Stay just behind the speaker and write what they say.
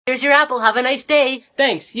Here's your apple. Have a nice day.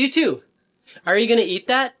 Thanks, you too. Are you gonna eat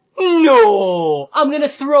that? No! I'm gonna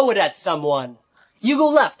throw it at someone. You go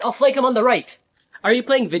left, I'll flank him on the right. Are you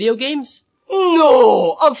playing video games?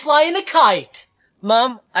 No! I'm flying a kite!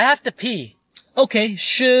 Mom, I have to pee. Okay,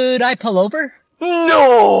 should I pull over?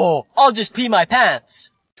 No! I'll just pee my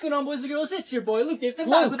pants. What's going on, boys and girls? It's your boy, Luke Davidson.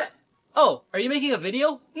 Luke! Oh, are you making a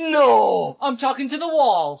video? No! I'm talking to the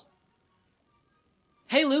wall.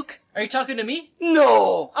 Hey, Luke, are you talking to me?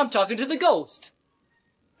 No! I'm talking to the ghost.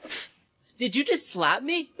 Did you just slap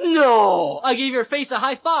me? No! I gave your face a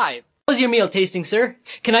high five. How was your meal tasting, sir?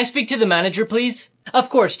 Can I speak to the manager, please? Of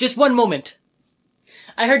course, just one moment.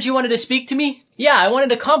 I heard you wanted to speak to me? Yeah, I wanted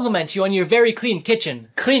to compliment you on your very clean kitchen.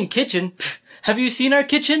 Clean kitchen? Pfft, have you seen our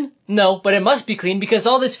kitchen? No, but it must be clean because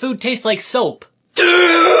all this food tastes like soap.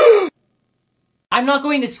 I'm not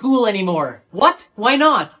going to school anymore. What? Why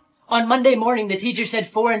not? On Monday morning, the teacher said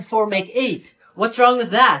 4 and 4 make 8. What's wrong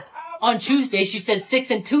with that? On Tuesday, she said 6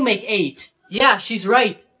 and 2 make 8. Yeah, she's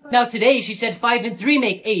right. Now today, she said 5 and 3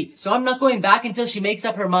 make 8, so I'm not going back until she makes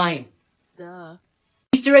up her mind. Duh.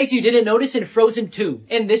 Easter eggs you didn't notice in Frozen 2.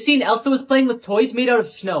 In this scene, Elsa was playing with toys made out of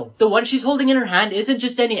snow. The one she's holding in her hand isn't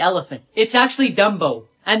just any elephant. It's actually Dumbo.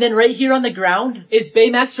 And then right here on the ground is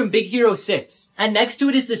Baymax from Big Hero 6. And next to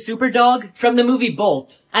it is the super dog from the movie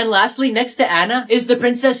Bolt. And lastly, next to Anna is the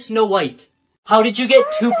Princess Snow White. How did you get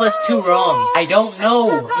 2 plus 2 wrong? I don't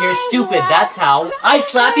know. You're stupid, that's how. I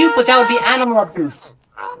slap you, but that would be animal abuse.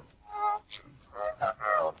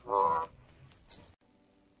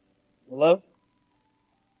 Hello?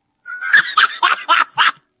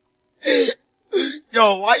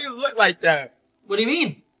 Yo, why you look like that? What do you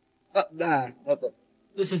mean? Nah, nothing.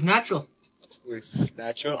 This is natural. It's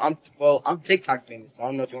natural. I'm TikTok famous, so I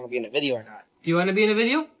don't know if you want to be in a video or not. Do you want to be in a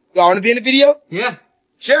video? Y'all want to be in a video? Yeah.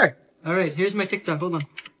 Sure. Alright, here's my TikTok, hold on.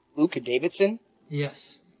 Luke Davidson?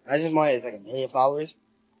 Yes. Imagine mine is like 1 million followers.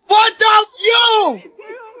 What the? You!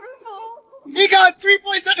 He got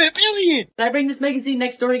 3.7 million! Can I bring this magazine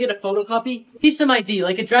next door to get a photocopy? Need some ID,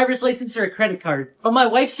 like a driver's license or a credit card. But my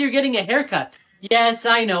wife's here getting a haircut. Yes,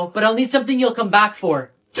 I know, but I'll need something you'll come back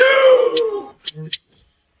for.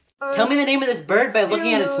 Tell me the name of this bird by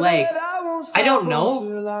looking at its legs. I don't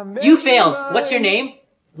know. You failed. What's your name?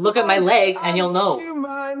 Look at my legs and you'll know.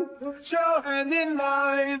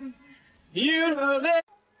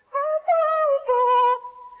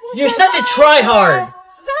 You're such a tryhard!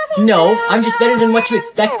 No, I'm just better than what you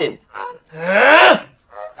expected.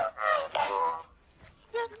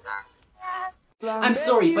 I'm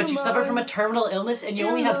sorry, but you suffer from a terminal illness and you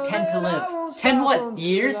only have 10 to live. 10 what?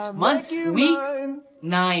 Years? Months? Weeks?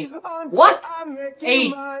 9. What?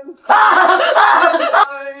 8.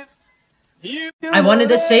 I wanted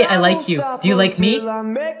to say I like you. Do you like me?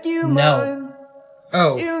 No.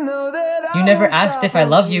 Oh. You never asked if I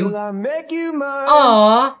love you.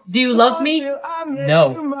 Aww. Do you love me?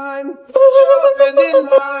 No.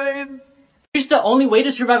 Here's the only way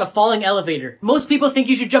to survive a falling elevator. Most people think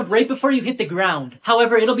you should jump right before you hit the ground.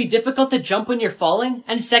 However, it'll be difficult to jump when you're falling.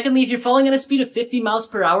 And secondly, if you're falling at a speed of 50 miles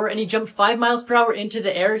per hour and you jump 5 miles per hour into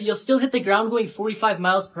the air, you'll still hit the ground going 45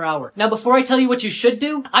 miles per hour. Now, before I tell you what you should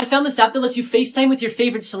do, I found this app that lets you FaceTime with your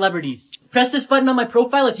favorite celebrities. Press this button on my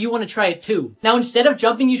profile if you want to try it too. Now, instead of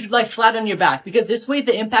jumping, you should lie flat on your back, because this way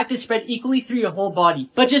the impact is spread equally through your whole body.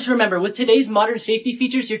 But just remember, with today's modern safety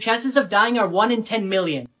features, your chances of dying are 1 in 10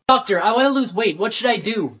 million. Doctor, I want to lose weight. What should I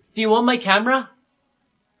do? Do you want my camera?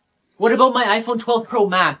 What about my iPhone 12 Pro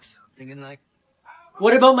Max?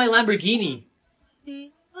 What about my Lamborghini?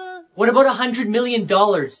 What about $100 million?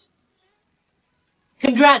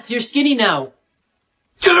 Congrats, you're skinny now.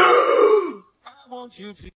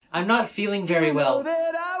 I'm not feeling very well.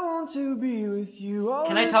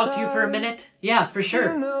 Can I talk to you for a minute? Yeah, for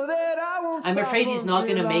sure. I'm afraid he's not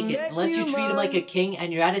gonna make it, unless you treat him like a king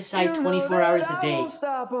and you're at his side 24 hours a day.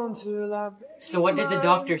 So what did the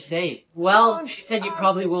doctor say? Well, she said you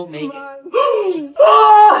probably won't make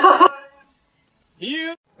it.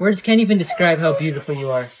 Words can't even describe how beautiful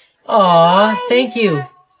you are. Aww, thank you.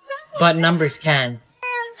 But numbers can.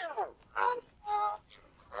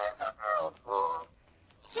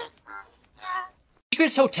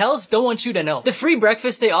 Secrets hotels don't want you to know. The free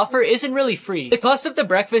breakfast they offer isn't really free. The cost of the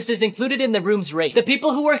breakfast is included in the room's rate. The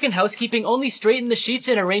people who work in housekeeping only straighten the sheets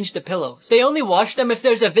and arrange the pillows. They only wash them if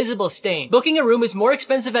there's a visible stain. Booking a room is more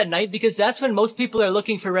expensive at night because that's when most people are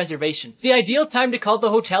looking for reservations. The ideal time to call the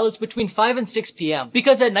hotel is between 5 and 6 p.m.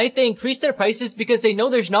 because at night they increase their prices because they know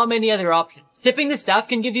there's not many other options. Tipping the staff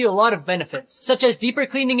can give you a lot of benefits, such as deeper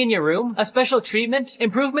cleaning in your room, a special treatment,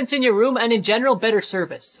 improvements in your room, and in general better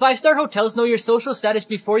service. 5-star hotels know your social status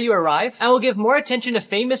before you arrive and will give more attention to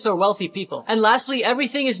famous or wealthy people. And lastly,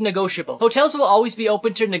 everything is negotiable. Hotels will always be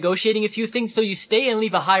open to negotiating a few things, so you stay and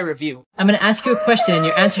leave a high review. I'm gonna ask you a question and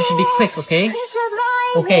your answer should be quick, okay?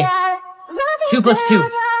 Okay. 2 plus 2.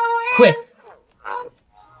 Quick.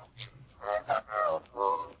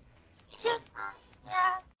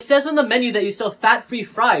 It says on the menu that you sell fat-free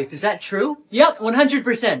fries. Is that true? Yep,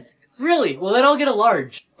 100%. Really? Well, then I'll get a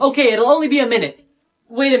large. Okay, it'll only be a minute.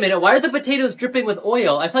 Wait a minute, why are the potatoes dripping with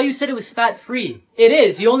oil? I thought you said it was fat-free. It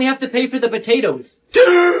is, you only have to pay for the potatoes.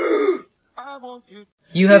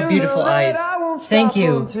 You have beautiful eyes. Thank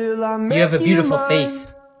you. You have a beautiful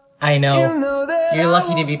face. I know. You're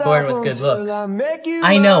lucky to be born with good looks.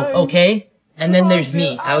 I know, okay? And then there's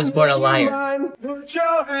me. I was born a liar.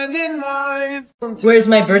 Where's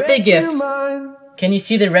my birthday gift? Can you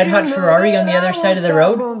see the red-hot Ferrari on the other side of the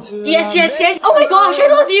road? Yes, yes, yes. Oh my gosh, I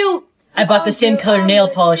love you. I bought the same color nail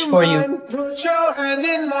polish for you.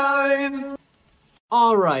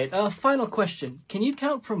 Alright, final question. Can you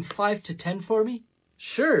count from 5 to 10 for me?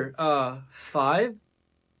 Sure, 5,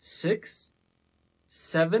 6,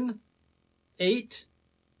 7, 8,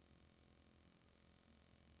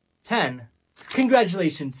 10.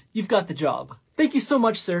 Congratulations, you've got the job. Thank you so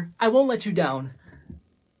much, sir. I won't let you down.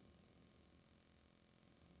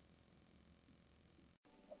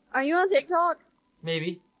 Are you on TikTok?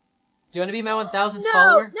 Maybe. Do you want to be my 1000th No,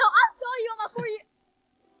 follower? no, I'm telling you, I'm not for you.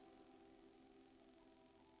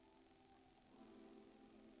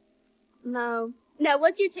 No. No,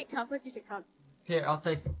 what's your TikTok? What's your TikTok? Here, I'll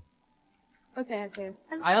take. Okay, okay.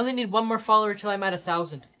 I only need one more follower till I'm at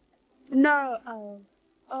 1000. No,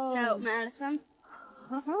 no, Madison.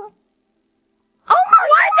 Uh-huh. Oh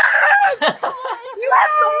my God! You have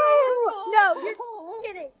no, you're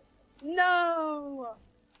kidding. No.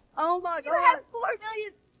 Oh my God. You have 4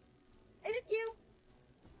 million. Is it you?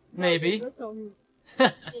 Maybe.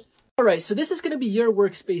 Alright, so this is gonna be your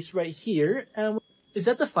workspace right here. Is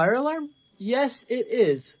that the fire alarm? Yes, it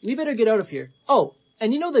is. We better get out of here. Oh,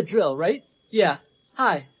 and you know the drill, right? Yeah.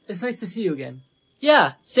 Hi, it's nice to see you again.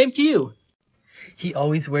 Yeah, same to you. He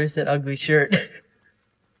always wears that ugly shirt.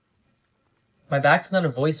 My back's not a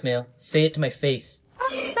voicemail. Say it to my face.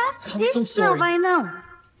 I'm so sorry. I know.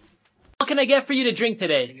 What can I get for you to drink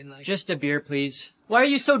today? Just a beer, please. Why are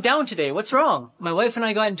you so down today? What's wrong? My wife and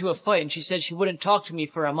I got into a fight and she said she wouldn't talk to me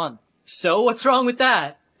for a month. So, what's wrong with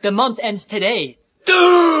that? The month ends today.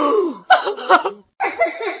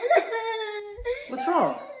 What's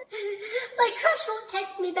wrong? My crush won't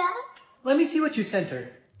text me back. Let me see what you sent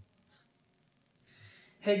her.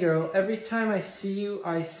 Hey girl, every time I see you,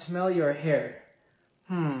 I smell your hair.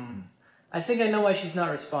 I think I know why she's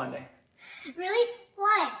not responding. Really?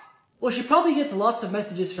 Why? Well, she probably gets lots of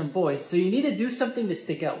messages from boys, so you need to do something to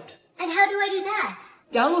stick out. And how do I do that?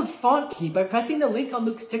 Download Font Key by pressing the link on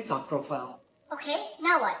Luke's TikTok profile. Okay,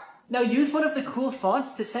 now what? Now use one of the cool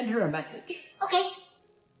fonts to send her a message. Okay.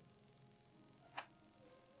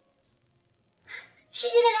 She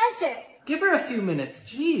didn't answer. Give her a few minutes,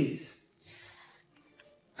 jeez.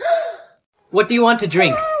 What do you want to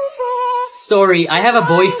drink? Sorry, I have a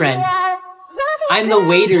boyfriend. I'm the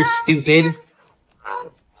waiter, stupid.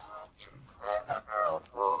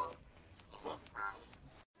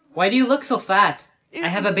 Why do you look so fat? I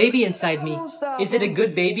have a baby inside me. Is it a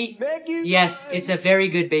good baby? Yes, it's a very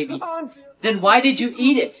good baby. Then why did you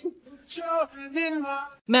eat it?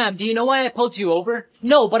 Ma'am, do you know why I pulled you over?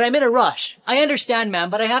 No, but I'm in a rush. I understand, ma'am,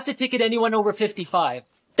 but I have to ticket anyone over 55.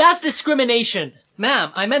 That's discrimination.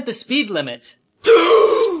 Ma'am, I meant the speed limit.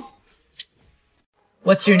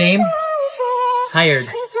 What's your name? Hired.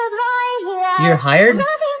 You're hired?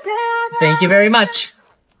 Thank you very much.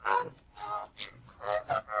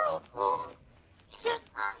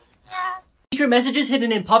 Secret messages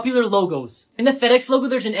hidden in popular logos. In the FedEx logo,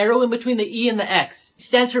 there's an arrow in between the E and the X. It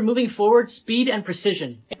stands for moving forward, speed, and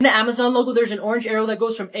precision. In the Amazon logo, there's an orange arrow that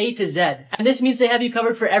goes from A to Z. And this means they have you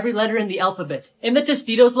covered for every letter in the alphabet. In the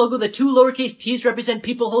Tostitos logo, the 2 lowercase t's represent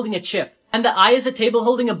people holding a chip. And the I is a table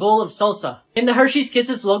holding a bowl of salsa. In the Hershey's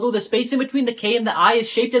Kisses logo, the space in between the K and the I is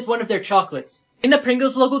shaped as one of their chocolates. In the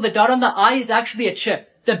Pringles logo, the dot on the I is actually a chip.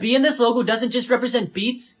 The B in this logo doesn't just represent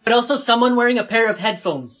beats, but also someone wearing a pair of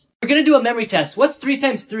headphones. We're gonna do a memory test. What's 3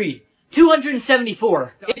 times 3?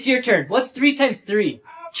 274. It's your turn. What's 3 times 3?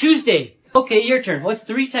 Tuesday. Okay, your turn. What's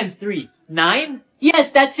 3 times 3? 9?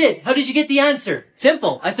 Yes, that's it. How did you get the answer?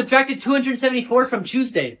 Simple. I subtracted 274 from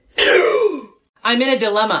Tuesday. I'm in a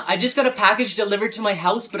dilemma. I just got a package delivered to my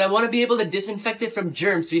house, but I want to be able to disinfect it from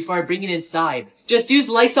germs before I bring it inside. Just use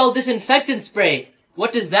Lysol disinfectant spray.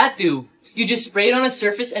 What does that do? You just spray it on a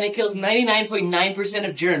surface and it kills 99.9%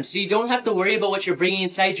 of germs, so you don't have to worry about what you're bringing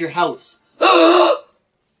inside your house.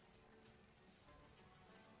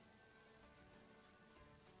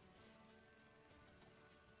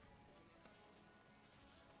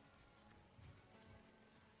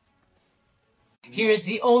 Here's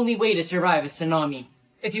the only way to survive a tsunami.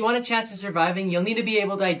 If you want a chance of surviving, you'll need to be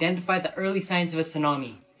able to identify the early signs of a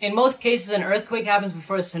tsunami. In most cases, an earthquake happens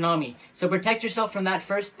before a tsunami, so protect yourself from that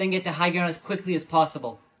first, then get to high ground as quickly as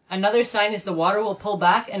possible. Another sign is the water will pull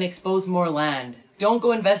back and expose more land. Don't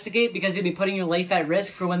go investigate because you'll be putting your life at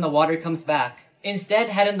risk for when the water comes back. Instead,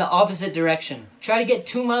 head in the opposite direction. Try to get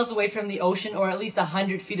 2 miles away from the ocean or at least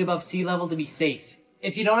 100 feet above sea level to be safe.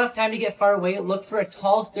 If you don't have time to get far away, look for a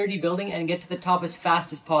tall, sturdy building and get to the top as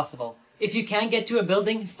fast as possible. If you can't get to a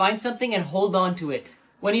building, find something and hold on to it.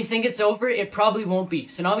 When you think it's over, it probably won't be.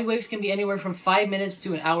 Tsunami waves can be anywhere from 5 minutes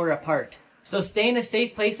to an hour apart. So stay in a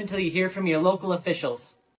safe place until you hear from your local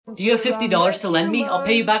officials. Do you have $50 to lend me? I'll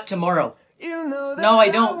pay you back tomorrow. No, I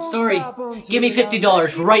don't. Sorry. Give me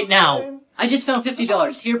 $50 right now. I just found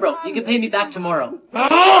 $50. Here, bro. You can pay me back tomorrow.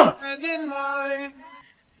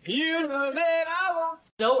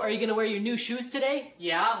 So, are you gonna wear your new shoes today?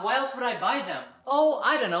 Yeah, why else would I buy them? Oh,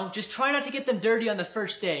 I don't know, just try not to get them dirty on the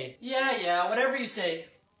first day. Yeah, whatever you say.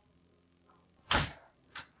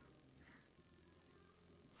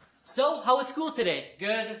 So, how was school today?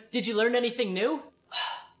 Good. Did you learn anything new?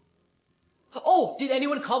 Oh, did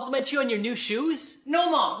anyone compliment you on your new shoes? No,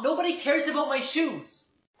 Mom, nobody cares about my shoes.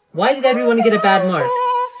 Why did everyone get a bad mark?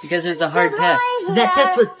 Because there's a hard test. That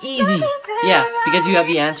test was easy. Yeah, because you have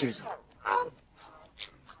the answers.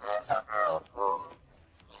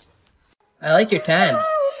 I like your tan.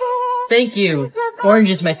 Thank you. Orange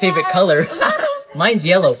is my favorite color. Mine's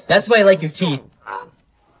yellow. That's why I like your teeth.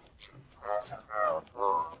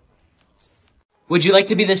 Would you like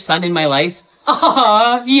to be the sun in my life?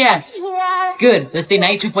 Ah, yes. Good. Let's stay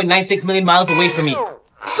 92.96 million miles away from me.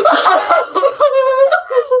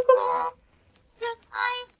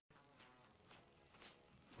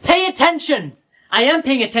 Pay attention! I am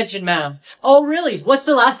paying attention, ma'am. Oh, really? What's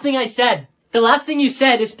the last thing I said? The last thing you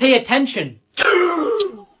said is pay attention.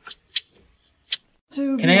 Can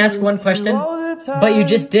I ask one question? But you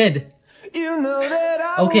just did.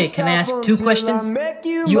 Okay, can I ask 2 questions?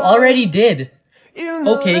 You already did.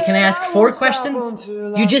 Okay, can I ask 4 questions?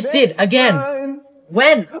 You just did, again.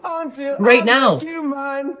 When? Right now.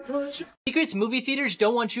 Secrets movie theaters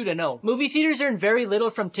don't want you to know. Movie theaters earn very little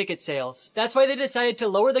from ticket sales. That's why they decided to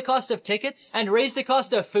lower the cost of tickets and raise the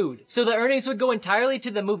cost of food, so the earnings would go entirely to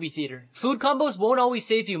the movie theater. Food combos won't always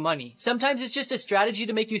save you money. Sometimes it's just a strategy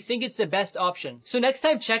to make you think it's the best option. So next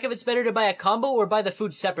time check if it's better to buy a combo or buy the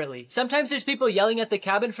food separately. Sometimes there's people yelling at the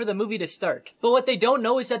cabin for the movie to start. But what they don't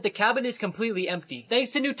know is that the cabin is completely empty.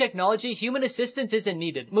 Thanks to new technology, human assistance isn't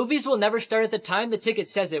needed. Movies will never start at the time the ticket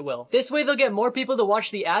says it will. This way they'll get more people to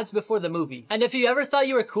watch the ads before the movie. And if you ever thought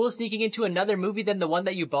you were cool sneaking into another movie than the one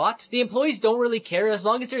that you bought, the employees don't really care as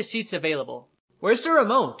long as there's seats available. Where's the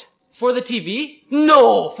remote? For the TV?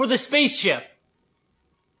 No! For the spaceship!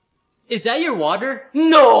 Is that your water?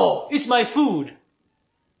 No! It's my food!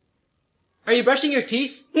 Are you brushing your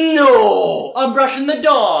teeth? No! I'm brushing the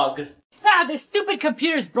dog! Ah, this stupid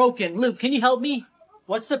computer's broken. Luke, can you help me?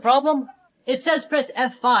 What's the problem? It says press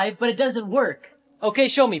F5, but it doesn't work. Okay,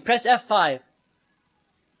 show me. Press F5.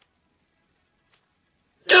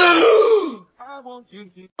 How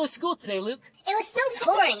was school today, Luke? It was so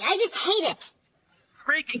boring. I just hate it.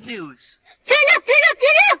 Breaking news. Turn up, turn up,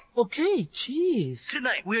 turn up! Okay, jeez.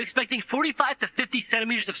 Tonight, we're expecting 45 to 50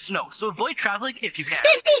 centimeters of snow, so avoid traveling if you can. 50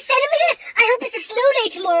 centimeters? I hope it's a snow day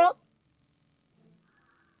tomorrow.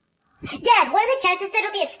 Dad, what are the chances that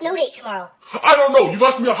it'll be a snow day tomorrow? I don't know. You've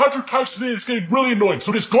asked me 100 times today and it's getting really annoying,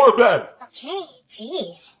 so just go to bed. Okay,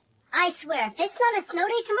 jeez. I swear, if it's not a snow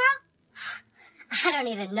day tomorrow, I don't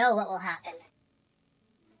even know what will happen.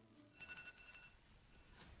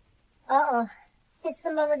 Uh-oh. It's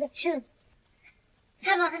the moment of truth.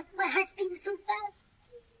 Come on, my heart's beating so fast.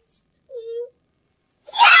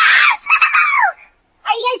 Yes!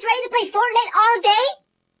 Are you guys ready to play Fortnite all day?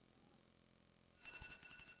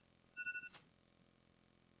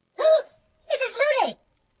 It's a snow day!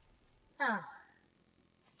 Oh.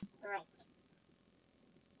 Right.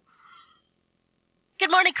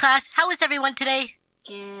 Good morning, class. How was everyone today?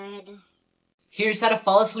 Good. Here's how to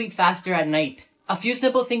fall asleep faster at night. A few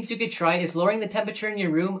simple things you could try is lowering the temperature in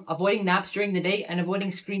your room, avoiding naps during the day, and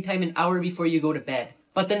avoiding screen time an hour before you go to bed.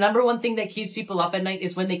 But the number one thing that keeps people up at night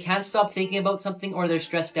is when they can't stop thinking about something or they're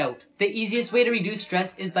stressed out. The easiest way to reduce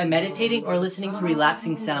stress is by meditating or listening to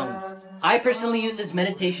relaxing sounds. I personally use this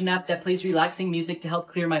meditation app that plays relaxing music to help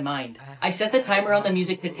clear my mind. I set the timer on the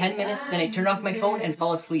music to 10 minutes, then I turn off my phone and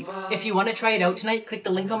fall asleep. If you want to try it out tonight, click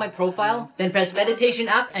the link on my profile, then press meditation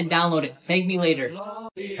app and download it. Thank me later.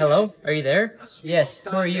 Hello? Are you there? Yes.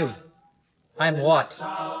 Who are you? I'm Watt.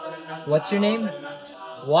 What's your name?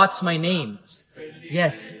 Watt's my name.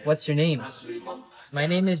 Yes, what's your name? My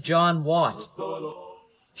name is John Watt.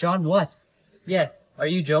 John what? Yes. Are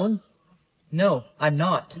you Jones? No, I'm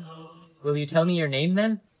not. Will you tell me your name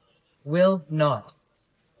then? Will not.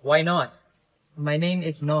 Why not? My name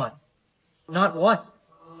is not. Not what?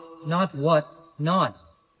 Not what? Not.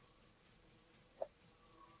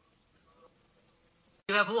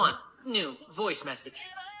 You have one new voice message.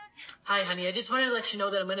 Hi, honey. I just wanted to let you know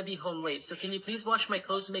that I'm going to be home late, so can you please wash my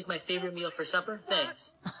clothes and make my favorite meal for supper?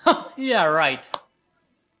 Thanks. Yeah, right.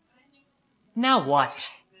 Now what?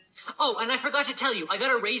 Oh, and I forgot to tell you, I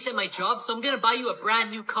got a raise at my job, so I'm going to buy you a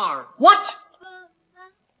brand new car. What?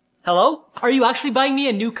 Hello? Are you actually buying me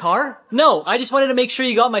a new car? No, I just wanted to make sure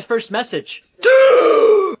you got my first message.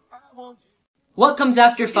 What comes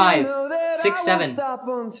after 5? 6, 7.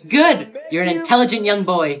 Good! You're an intelligent young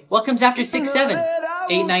boy. What comes after 6, 7?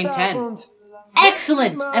 8, 9, 10.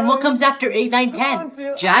 Excellent! And what comes after 8, 9,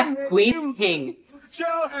 10? Jack, Queen, King.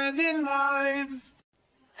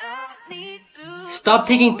 Stop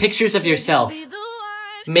taking pictures of yourself.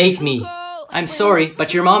 Make me. I'm sorry,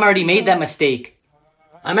 but your mom already made that mistake.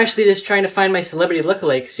 I'm actually just trying to find my celebrity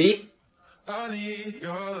lookalike, see?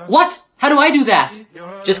 What? How do I do that?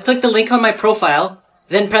 Just click the link on my profile,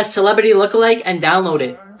 then press celebrity lookalike and download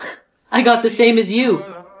it. I got the same as you.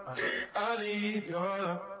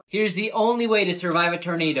 Here's the only way to survive a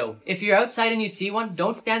tornado. If you're outside and you see one,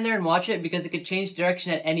 don't stand there and watch it because it could change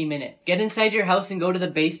direction at any minute. Get inside your house and go to the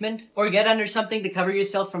basement, or get under something to cover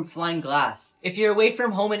yourself from flying glass. If you're away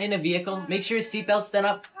from home and in a vehicle, make sure your seatbelt's done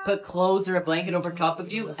up, put clothes or a blanket over top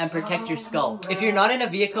of you, and protect your skull. If you're not in a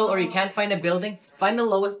vehicle or you can't find a building, find the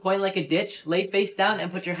lowest point like a ditch, lay face down,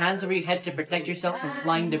 and put your hands over your head to protect yourself from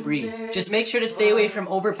flying debris. Just make sure to stay away from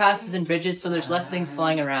overpasses and bridges so there's less things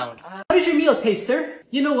flying around. How did your meal taste, sir?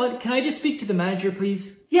 You know what, can I just speak to the manager,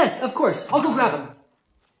 please? Yes, of course, I'll go grab him.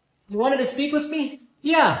 You wanted to speak with me?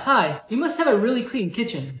 Yeah, hi. You must have a really clean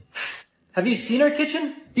kitchen. Have you seen our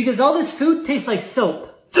kitchen? Because all this food tastes like soap.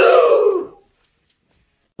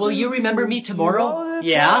 Will you remember me tomorrow?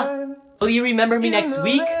 Yeah. Will you remember me next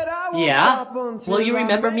week? Yeah. Will you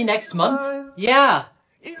remember me next month? Yeah.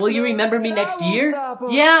 Will you remember me next year?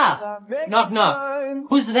 Yeah. Knock knock.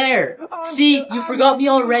 Who's there? See, you forgot me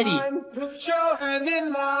already.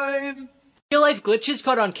 Real life glitches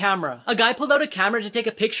caught on camera. A guy pulled out a camera to take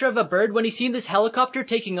a picture of a bird when he seen this helicopter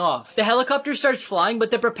taking off. The helicopter starts flying,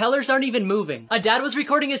 but the propellers aren't even moving. A dad was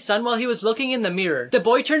recording his son while he was looking in the mirror. The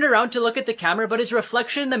boy turned around to look at the camera, but his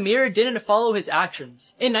reflection in the mirror didn't follow his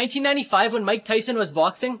actions. In 1995, when Mike Tyson was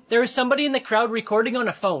boxing, there was somebody in the crowd recording on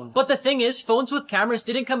a phone. But the thing is, phones with cameras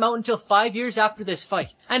didn't come out until 5 years after this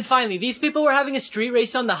fight. And finally, these people were having a street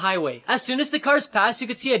race on the highway. As soon as the cars passed, you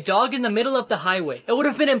could see a dog in the middle of the highway. It would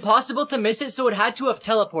have been impossible to miss it, so it had to have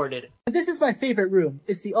teleported. This is my favorite room.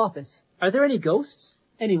 It's the office. Are there any ghosts?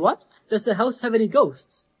 Any what? Does the house have any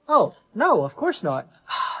ghosts? Oh, no, of course not.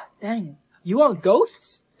 Dang it. You want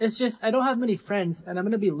ghosts? It's just, I don't have many friends, and I'm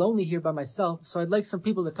gonna be lonely here by myself, so I'd like some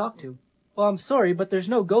people to talk to. Well, I'm sorry, but there's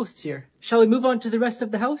no ghosts here. Shall we move on to the rest of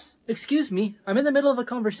the house? Excuse me, I'm in the middle of a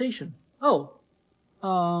conversation. Oh.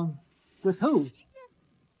 With who?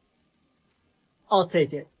 I'll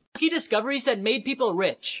take it. Lucky discoveries that made people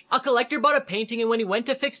rich. A collector bought a painting, and when he went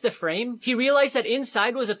to fix the frame, he realized that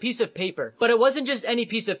inside was a piece of paper. But it wasn't just any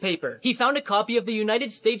piece of paper. He found a copy of the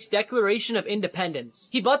United States Declaration of Independence.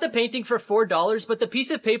 He bought the painting for $4, but the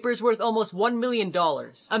piece of paper is worth almost $1 million.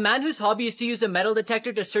 A man whose hobby is to use a metal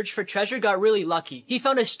detector to search for treasure got really lucky. He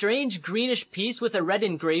found a strange greenish piece with a red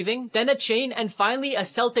engraving, then a chain, and finally a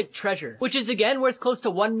Celtic treasure, which is again worth close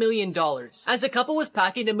to $1 million. As a couple was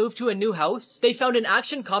packing to move to a new house, they found an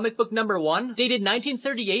action comic book number 1, dated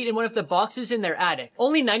 1938 in one of the boxes in their attic.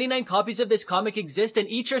 Only 99 copies of this comic exist, and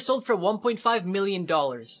each are sold for $1.5 million.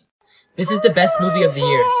 This is the best movie of the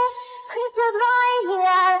year.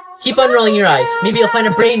 Keep on rolling your eyes. Maybe you'll find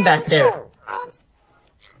a brain back there.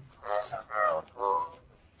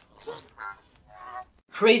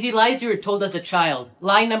 Crazy lies you were told as a child.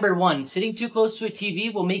 Lie number 1, sitting too close to a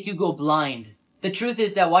TV will make you go blind. The truth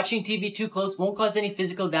is that watching TV too close won't cause any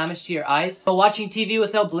physical damage to your eyes, but watching TV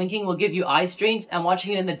without blinking will give you eye strains, and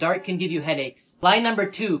watching it in the dark can give you headaches. Lie number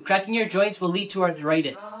 2, cracking your joints will lead to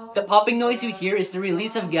arthritis. The popping noise you hear is the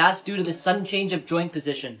release of gas due to the sudden change of joint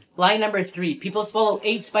position. Lie number 3. People swallow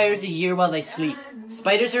 8 spiders a year while they sleep.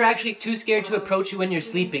 Spiders are actually too scared to approach you when you're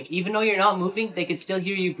sleeping. Even though you're not moving, they can still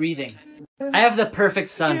hear you breathing. I have the perfect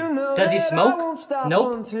son. Does he smoke?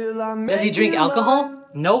 Nope. Does he drink alcohol?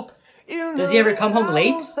 Nope. Does he ever come home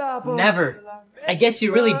late? Never. I guess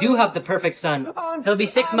you really do have the perfect son. He'll be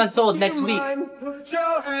 6 months old next week.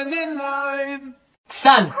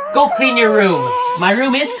 Son, go clean your room. My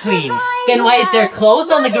room is clean. Then why is there clothes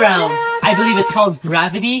on the ground? I believe it's called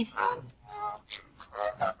gravity.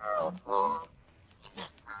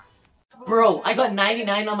 Bro, I got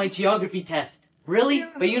 99 on my geography test. Really?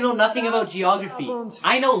 But you know nothing about geography.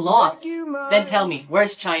 I know lots. Then tell me,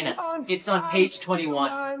 where's China? It's on page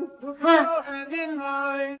 21. Huh.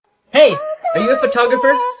 Hey, are you a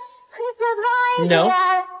photographer? No.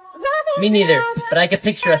 Me neither, but I could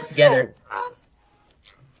picture us together.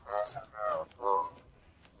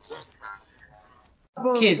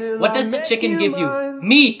 Kids, what does the chicken give you?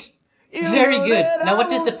 Meat! Very good. Now what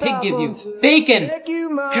does the pig give you? Bacon!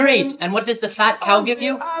 Great. And what does the fat cow give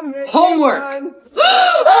you? Homework!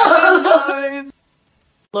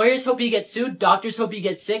 Lawyers hope you get sued, doctors hope you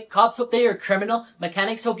get sick, cops hope that you're a criminal,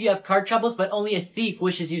 mechanics hope you have car troubles, but only a thief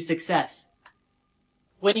wishes you success.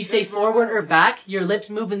 When you say forward or back, your lips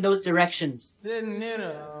move in those directions.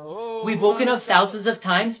 We've woken up thousands of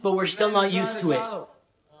times, but we're still not used to it.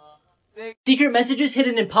 Secret messages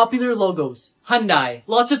hidden in popular logos. Hyundai.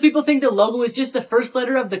 Lots of people think the logo is just the first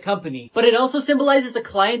letter of the company, but it also symbolizes a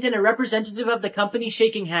client and a representative of the company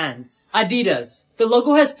shaking hands. Adidas. The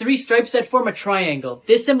logo has 3 stripes that form a triangle.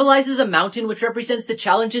 This symbolizes a mountain which represents the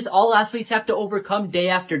challenges all athletes have to overcome day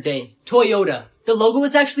after day. Toyota. The logo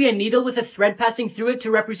is actually a needle with a thread passing through it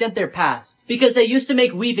to represent their past, because they used to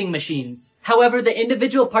make weaving machines. However, the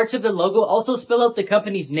individual parts of the logo also spell out the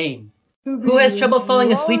company's name. Who has trouble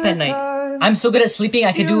falling asleep at night? I'm so good at sleeping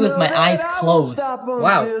I could do it with my eyes closed.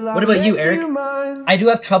 Wow. What about you, Eric? I do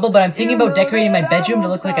have trouble, but I'm thinking about decorating my bedroom to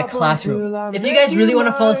look like a classroom. If you guys really want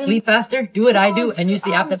to fall asleep faster, do what I do and use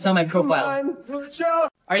the app that's on my profile.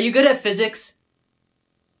 Are you good at physics?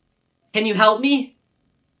 Can you help me?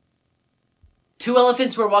 2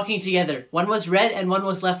 elephants were walking together. One was red and one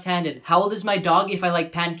was left-handed. How old is my dog if I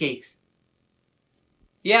like pancakes?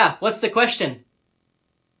 Yeah, what's the question?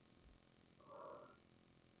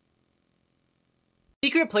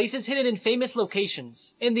 Secret places hidden in famous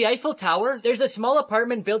locations. In the Eiffel Tower, there's a small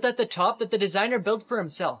apartment built at the top that the designer built for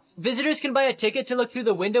himself. Visitors can buy a ticket to look through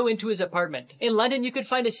the window into his apartment. In London, you could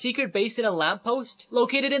find a secret base in a lamppost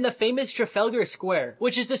located in the famous Trafalgar Square,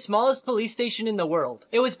 which is the smallest police station in the world.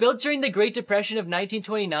 It was built during the Great Depression of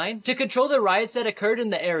 1929 to control the riots that occurred in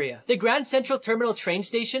the area. The Grand Central Terminal train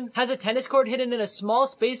station has a tennis court hidden in a small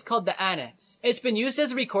space called the Annex. It's been used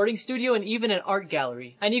as a recording studio and even an art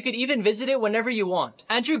gallery, and you could even visit it whenever you want.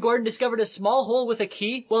 Andrew Gordon discovered a small hole with a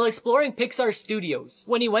key while exploring Pixar Studios.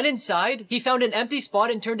 When he went inside, he found an empty spot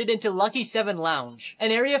and turned it into Lucky 7 Lounge, an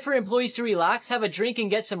area for employees to relax, have a drink, and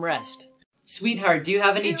get some rest. Sweetheart, do you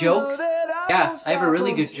have any jokes? Yeah, I have a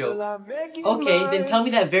really good joke. Okay, then tell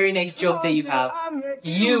me that very nice joke that you have.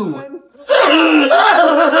 You.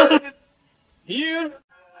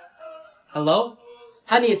 Hello?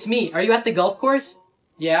 Honey, it's me. Are you at the golf course?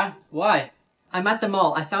 Yeah, why? I'm at the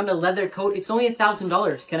mall. I found a leather coat. It's only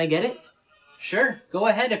 $1,000. Can I get it? Sure. Go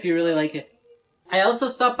ahead if you really like it. I also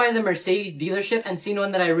stopped by the Mercedes dealership and seen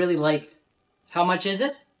one that I really like. How much is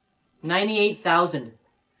it? $98,000.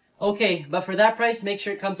 Okay, but for that price, make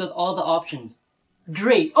sure it comes with all the options.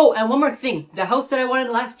 Great. Oh, and one more thing. The house that I wanted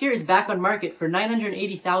last year is back on market for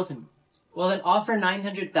 $980,000. Well, then offer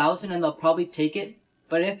 $900,000 and they'll probably take it.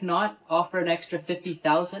 But if not, offer an extra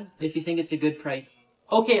 $50,000 if you think it's a good price.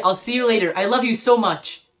 Okay, I'll see you later. I love you so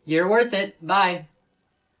much. You're worth it. Bye.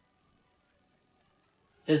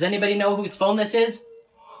 Does anybody know whose phone this is?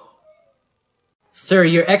 Sir,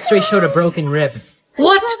 your x-ray showed a broken rib.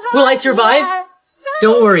 What? Will I survive?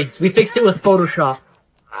 Don't worry, we fixed it with Photoshop.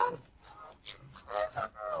 I'm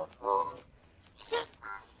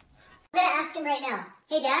gonna ask him right now.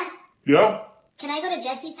 Hey, Dad? Yeah? Can I go to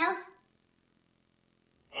Jesse's house?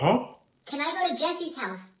 Huh? Can I go to Jesse's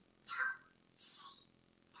house?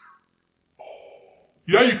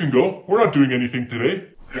 Yeah, you can go. We're not doing anything today.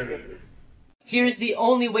 Here's the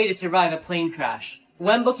only way to survive a plane crash.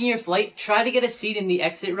 When booking your flight, try to get a seat in the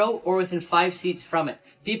exit row or within 5 seats from it.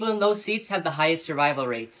 People in those seats have the highest survival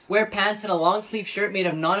rates. Wear pants and a long sleeve shirt made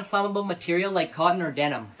of non-inflammable material like cotton or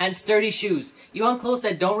denim. And sturdy shoes. You want clothes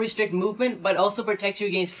that don't restrict movement but also protect you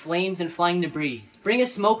against flames and flying debris. Bring a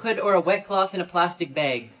smoke hood or a wet cloth in a plastic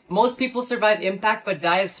bag. Most people survive impact but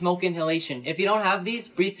die of smoke inhalation. If you don't have these,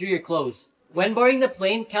 breathe through your clothes. When boarding the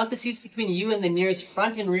plane, count the seats between you and the nearest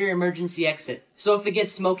front and rear emergency exit. So if it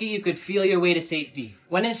gets smoky, you could feel your way to safety.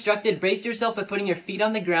 When instructed, brace yourself by putting your feet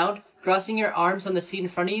on the ground, crossing your arms on the seat in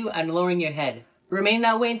front of you, and lowering your head. Remain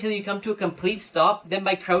that way until you come to a complete stop, then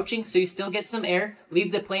by crouching so you still get some air,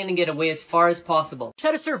 leave the plane and get away as far as possible.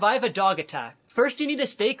 How to survive a dog attack. First, you need to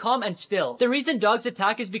stay calm and still. The reason dogs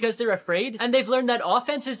attack is because they're afraid, and they've learned that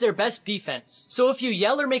offense is their best defense. So if you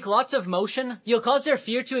yell or make lots of motion, you'll cause their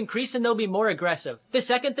fear to increase and they'll be more aggressive. The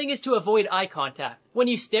second thing is to avoid eye contact. When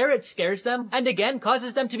you stare, it scares them, and again,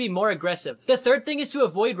 causes them to be more aggressive. The third thing is to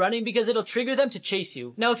avoid running because it'll trigger them to chase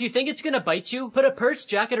you. Now, if you think it's gonna bite you, put a purse,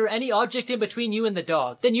 jacket, or any object in between you and the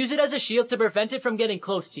dog. Then use it as a shield to prevent it from getting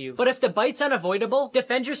close to you. But if the bite's unavoidable,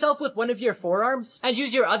 defend yourself with one of your forearms, and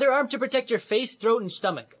use your other arm to protect your face, throat, and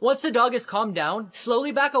stomach. Once the dog is calmed down,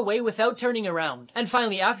 slowly back away without turning around. And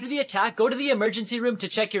finally, after the attack, go to the emergency room to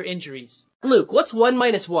check your injuries. Luke, what's 1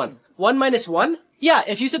 minus 1? 1 minus 1? Yeah,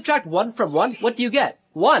 if you subtract 1 from 1, what do you get?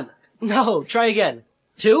 1. No, try again.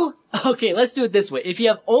 2? Okay, let's do it this way. If you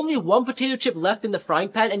have only one potato chip left in the frying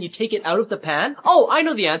pan and you take it out of the pan... Oh, I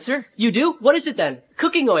know the answer. You do? What is it then?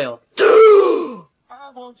 Cooking oil.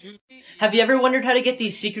 Have you ever wondered how to get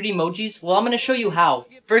these secret emojis? Well, I'm going to show you how.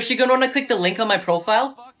 First, you're going to want to click the link on my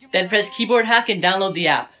profile, then press keyboard hack and download the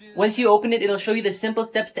app. Once you open it, it'll show you the simple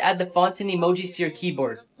steps to add the fonts and emojis to your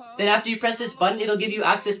keyboard. Then after you press this button, it'll give you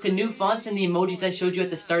access to new fonts and the emojis I showed you at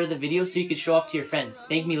the start of the video so you can show off to your friends.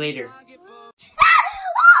 Thank me later.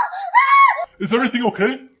 Is everything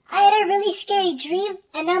okay? I had a really scary dream,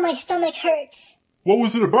 and now my stomach hurts. What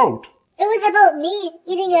was it about? It was about me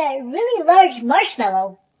eating a really large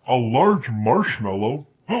marshmallow. A large marshmallow?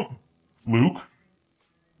 Luke,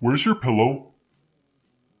 where's your pillow?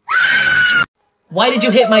 Why did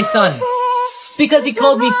you hit my son? Because he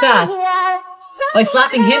called me fat. By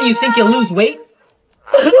slapping him, you think you'll lose weight?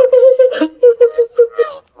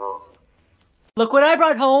 Look what I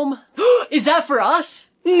brought home. Is that for us?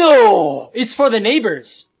 No! It's for the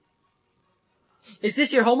neighbors. Is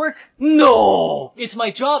this your homework? No! It's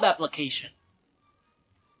my job application.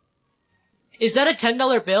 Is that a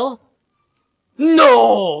 $10 bill?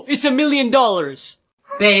 No! It's $1 million!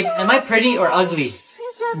 Babe, am I pretty or ugly?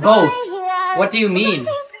 Both. What do you mean?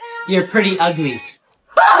 You're pretty ugly.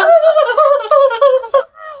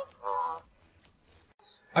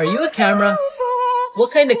 Are you a camera?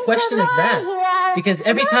 What kind of question is that? Because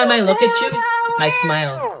every time I look at you, I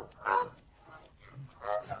smile.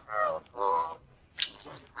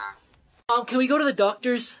 Can we go to the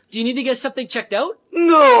doctor's? Do you need to get something checked out?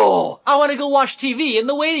 No! I want to go watch TV in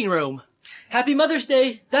the waiting room. Happy Mother's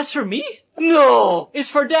Day. That's for me? No! It's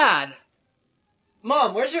for Dad.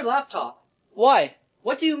 Mom, where's your laptop? Why?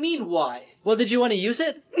 What do you mean, why? Well, did you want to use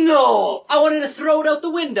it? No! I wanted to throw it out the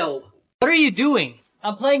window. What are you doing?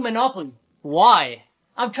 I'm playing Monopoly. Why?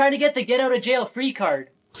 I'm trying to get the get out of jail free card.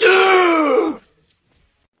 If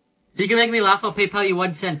you can make me laugh, I'll PayPal you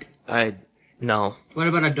 1 cent. No. What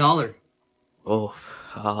about $1? Oh,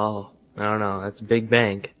 I don't know. That's a big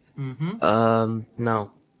bank.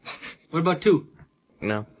 No. What about 2?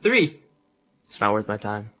 No. 3? It's not worth my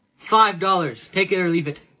time. $5. Take it or leave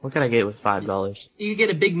it. What can I get with $5? You could get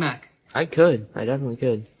a Big Mac. I could. I definitely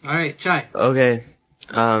could. Alright, try. Okay.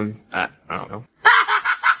 I don't know.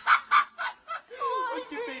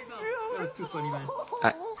 That was too funny, man.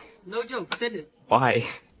 No joke, send it. Why?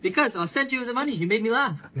 Because I'll send you the money. You made me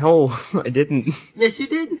laugh. No, I didn't. Yes, you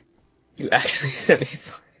did. You actually sent me.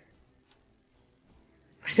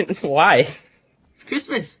 I didn't. Why? It's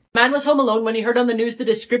Christmas. Man was home alone when he heard on the news the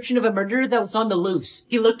description of a murderer that was on the loose.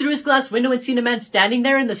 He looked through his glass window and seen a man standing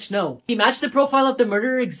there in the snow. He matched the profile of the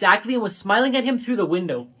murderer exactly and was smiling at him through the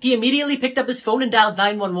window. He immediately picked up his phone and dialed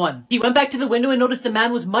 911. He went back to the window and noticed the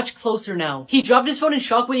man was much closer now. He dropped his phone in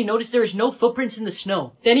shock when he noticed there was no footprints in the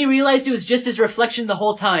snow. Then he realized it was just his reflection the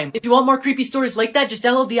whole time. If you want more creepy stories like that, just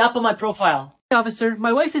download the app on my profile. Officer,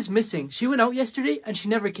 my wife is missing. She went out yesterday and she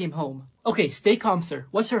never came home. Okay, stay calm, sir.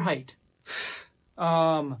 What's her height?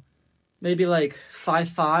 Maybe like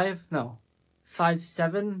 5'5"? No.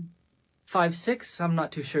 5'7"? 5'6"? I'm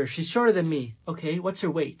not too sure. She's shorter than me. Okay, what's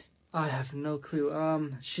her weight? I have no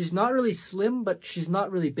clue. She's not really slim, but she's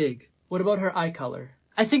not really big. What about her eye color?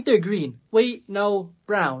 I think they're green. Wait, no,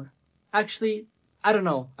 brown. Actually, I don't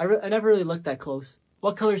know. I never really looked that close.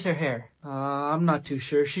 What color's her hair? I'm not too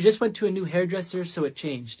sure. She just went to a new hairdresser, so it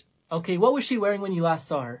changed. Okay, what was she wearing when you last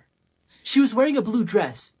saw her? She was wearing a blue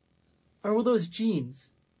dress. Or were those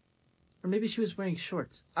jeans? Or maybe she was wearing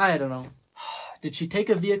shorts. I don't know. Did she take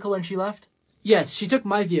a vehicle when she left? Yes, she took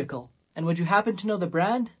my vehicle. And would you happen to know the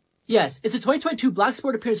brand? Yes, it's a 2022 Black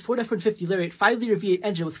Sport Appearance Ford F-150 Lariat 5-liter V8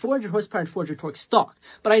 engine with 400 horsepower and 400 torque stock.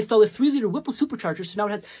 But I installed a 3-liter Whipple supercharger, so now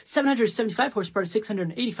it has 775 horsepower and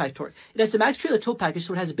 685 torque. It has a max trailer tow package,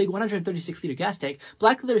 so it has a big 136-liter gas tank,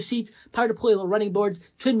 black leather seats, power deployable running boards,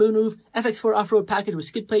 twin moonroof, FX4 off-road package with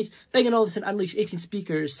skid plates, Bang & Olufsen Unleashed 18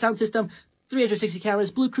 speakers, sound system, 360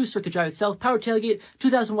 cameras, Blue Cruise so it could drive itself, power tailgate,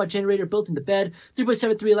 2,000-watt generator built in the bed,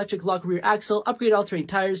 3.73 electric lock rear axle, upgraded all-terrain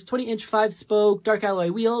tires, 20-inch 5-spoke dark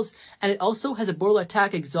alloy wheels, and it also has a Borla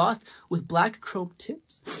Attack exhaust with black chrome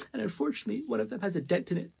tips. And unfortunately, one of them has a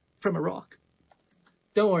dent in it from a rock.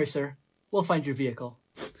 Don't worry, sir. We'll find your vehicle.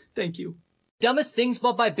 Thank you. Dumbest Things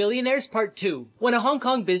Bought by Billionaires Part 2. When a Hong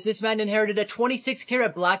Kong businessman inherited a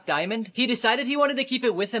 26-carat black diamond, he decided he wanted to keep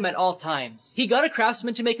it with him at all times. He got a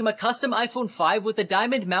craftsman to make him a custom iPhone 5 with the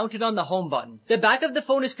diamond mounted on the home button. The back of the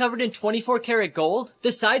phone is covered in 24-karat gold,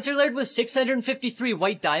 the sides are layered with 653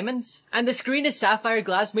 white diamonds, and the screen is sapphire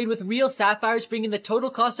glass made with real sapphires, bringing the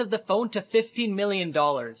total cost of the phone to $15 million.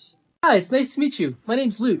 Hi, it's nice to meet you. My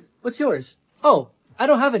name's Luke. What's yours? Oh, I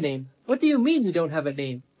don't have a name. What do you mean you don't have a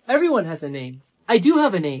name? Everyone has a name. I do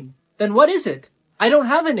have a name. Then what is it? I don't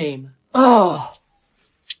have a name. Oh.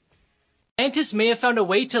 Scientists may have found a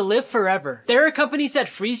way to live forever. There are companies that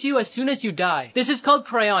freeze you as soon as you die. This is called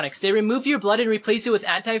cryonics. They remove your blood and replace it with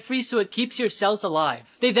antifreeze so it keeps your cells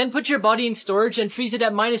alive. They then put your body in storage and freeze it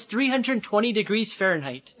at minus 320 degrees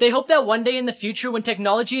Fahrenheit. They hope that one day in the future when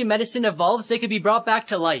technology and medicine evolves, they could be brought back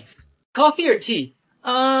to life. Coffee or tea?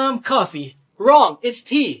 Coffee. Wrong. It's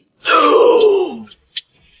tea.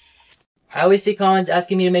 I always see comments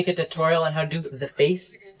asking me to make a tutorial on how to do the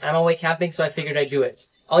face. I'm away camping, so I figured I'd do it.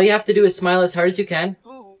 All you have to do is smile as hard as you can,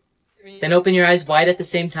 then open your eyes wide at the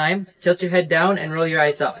same time, tilt your head down, and roll your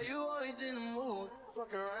eyes up.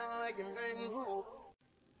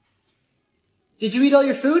 Did you eat all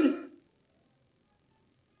your food?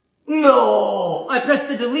 No! I pressed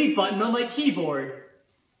the delete button on my keyboard.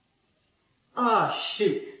 Ah,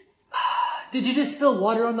 shoot. Did you just spill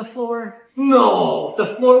water on the floor? No!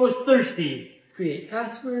 The floor was thirsty. Create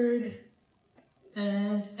password.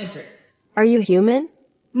 And enter. Are you human?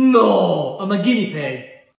 No! I'm a guinea pig.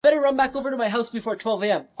 Better run back over to my house before 12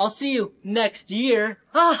 a.m. I'll see you next year.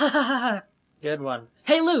 Good one.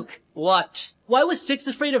 Hey Luke! What? Why was 6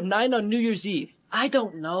 afraid of 9 on New Year's Eve? I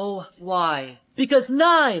don't know. Why? Because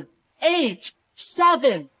 9, 8,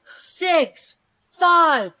 7, 6,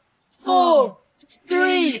 5, 4,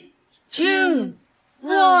 3, 2,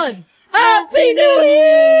 1. Happy New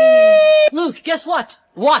Year! Luke, guess what?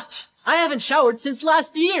 What? I haven't showered since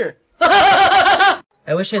last year. I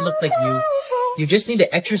wish I looked like you. You just need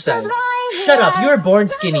to exercise. Shut up, you were born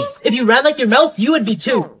skinny. If you ran like your mouth, you would be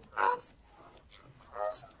too.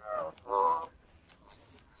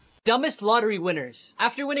 Dumbest lottery winners.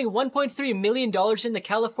 After winning $1.3 million in the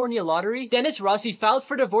California lottery, Dennis Rossi filed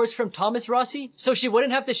for divorce from Thomas Rossi so she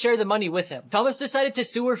wouldn't have to share the money with him. Thomas decided to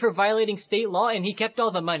sue her for violating state law and he kept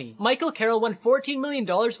all the money. Michael Carroll won $14 million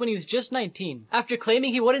when he was just 19. After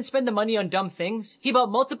claiming he wouldn't spend the money on dumb things, he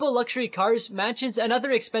bought multiple luxury cars, mansions, and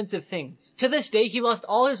other expensive things. To this day, he lost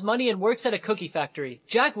all his money and works at a cookie factory.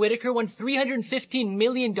 Jack Whitaker won $315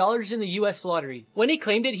 million in the US lottery. When he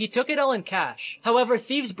claimed it, he took it all in cash. However,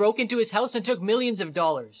 thieves broke into his house and took millions of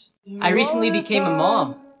dollars. I recently became a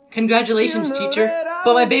mom. Congratulations, teacher.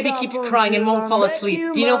 But my baby keeps crying and won't fall asleep.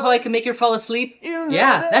 Do you know how I can make her fall asleep?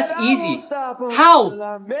 Yeah, that's easy.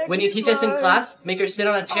 How? When you teach us in class, make her sit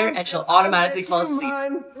on a chair and she'll automatically fall asleep.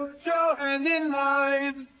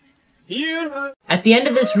 At the end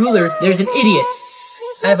of this ruler, there's an idiot.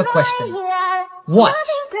 I have a question. What?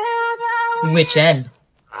 Which end?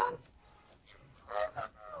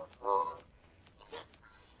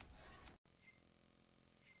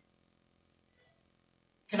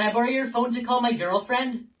 Can I borrow your phone to call my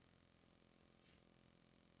girlfriend?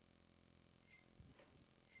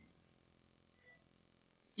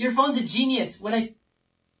 Your phone's a genius.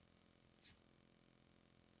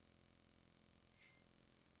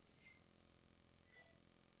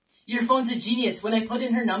 Your phone's a genius. When I put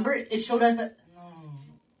in her number, it showed up at...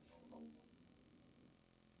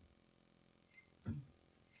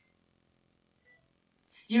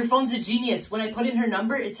 Your phone's a genius. When I put in her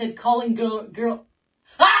number, it said calling girl...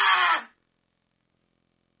 Ah!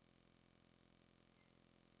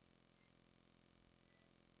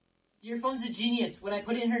 Your phone's a genius. When I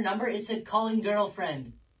put in her number, it said calling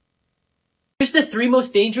girlfriend. Here's the 3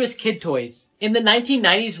 most dangerous kid toys. In the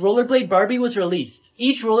 1990s, Rollerblade Barbie was released.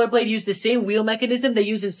 Each rollerblade used the same wheel mechanism they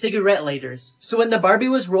use in cigarette lighters. So when the Barbie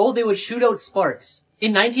was rolled, they would shoot out sparks.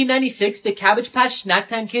 In 1996, the Cabbage Patch Snack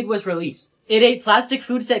Time Kid was released. It ate plastic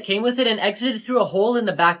foods that came with it and exited through a hole in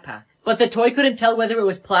the backpack. But the toy couldn't tell whether it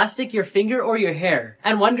was plastic, your finger, or your hair.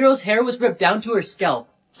 And one girl's hair was ripped down to her scalp.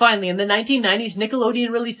 Finally, in the 1990s, Nickelodeon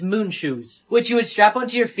released Moon Shoes, which you would strap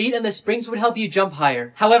onto your feet and the springs would help you jump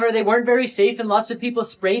higher. However, they weren't very safe and lots of people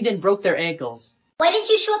sprained and broke their ankles. Why didn't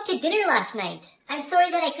you show up to dinner last night? I'm sorry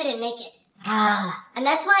that I couldn't make it. And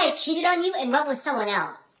that's why I cheated on you and went with someone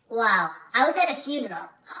else. Wow, I was at a funeral.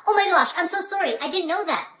 Oh my gosh, I'm so sorry. I didn't know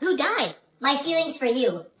that. Who died? My feelings for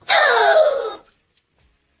you.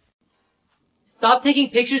 Stop taking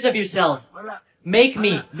pictures of yourself. Make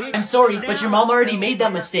me. I'm sorry, but your mom already made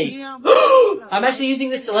that mistake. I'm actually using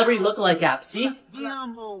this celebrity lookalike app, see?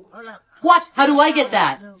 What? How do I get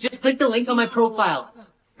that? Just click the link on my profile.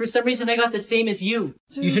 For some reason I got the same as you.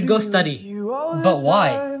 You should go study. But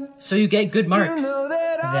why? So you get good marks.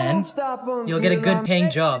 Then, you'll get a good paying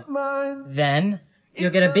job. Then,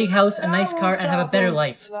 you'll get a big house, a nice car, and have a better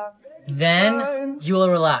life. Then, you will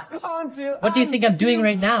relax. What do you think I'm doing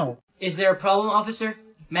right now? Is there a problem, officer?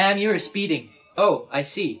 Ma'am, you are speeding. Oh, I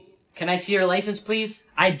see. Can I see your license, please?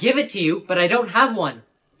 I'd give it to you, but I don't have one.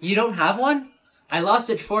 You don't have one? I lost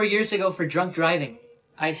it 4 years ago for drunk driving.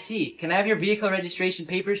 I see. Can I have your vehicle registration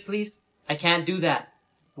papers, please? I can't do that.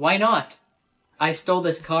 Why not? I stole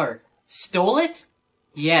this car. Stole it?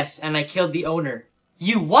 Yes, and I killed the owner.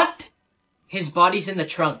 You what? His body's in the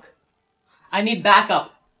trunk. I need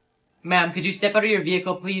backup. Ma'am, could you step out of your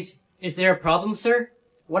vehicle, please? Is there a problem, sir?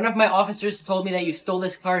 One of my officers told me that you stole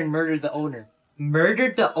this car and murdered the owner.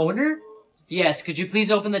 Murdered the owner? Yes, could you please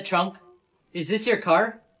open the trunk? Is this your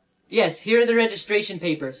car? Yes, here are the registration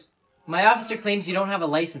papers. My officer claims you don't have a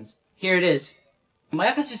license. Here it is. My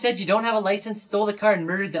officer said you don't have a license, stole the car, and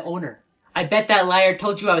murdered the owner. I bet that liar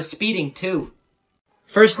told you I was speeding, too.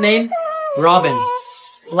 First name, Robin.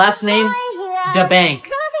 Last name, the bank.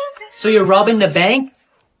 So you're robbing the bank?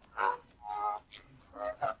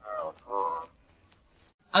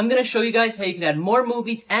 I'm gonna show you guys how you can add more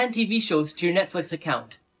movies and TV shows to your Netflix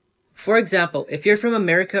account. For example, if you're from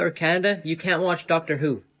America or Canada, you can't watch Doctor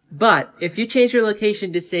Who. But if you change your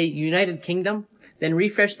location to say United Kingdom, then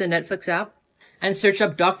refresh the Netflix app and search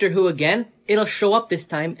up Doctor Who again, it'll show up this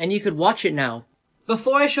time and you could watch it now.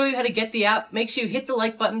 Before I show you how to get the app, make sure you hit the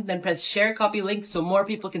like button, then press share copy link so more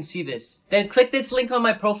people can see this. Then click this link on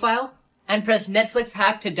my profile and press Netflix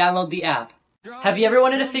hack to download the app. Have you ever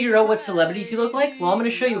wanted to figure out what celebrities you look like? Well, I'm going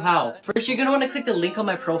to show you how. First, you're going to want to click the link on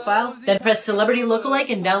my profile, then press Celebrity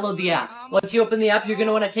Lookalike and download the app. Once you open the app, you're going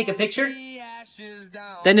to want to take a picture.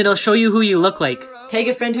 Then it'll show you who you look like. Tag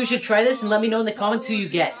a friend who should try this and let me know in the comments who you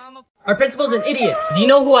get. Our principal's an idiot. Do you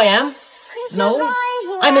know who I am? No?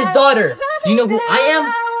 I'm his daughter. Do you know who I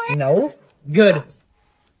am? No? Good.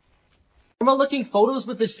 Normal looking photos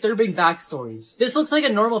with disturbing backstories. This looks like a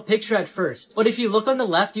normal picture at first, but if you look on the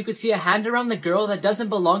left, you could see a hand around the girl that doesn't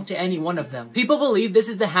belong to any one of them. People believe this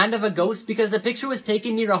is the hand of a ghost because the picture was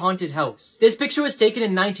taken near a haunted house. This picture was taken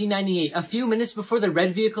in 1998, a few minutes before the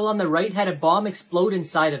red vehicle on the right had a bomb explode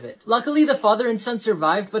inside of it. Luckily, the father and son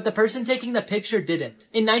survived, but the person taking the picture didn't.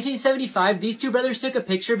 In 1975, these two brothers took a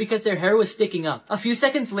picture because their hair was sticking up. A few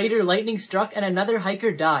seconds later, lightning struck and another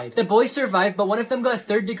hiker died. The boys survived, but one of them got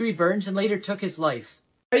third-degree burns and later took his life.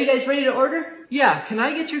 Are you guys ready to order? Yeah, can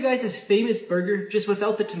I get your guys' famous burger just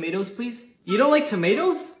without the tomatoes, please? You don't like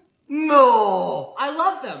tomatoes? No! I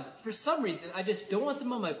love them! For some reason, I just don't want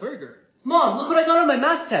them on my burger. Mom, look what I got on my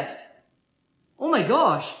math test! Oh my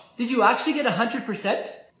gosh, did you actually get 100%?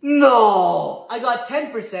 No! I got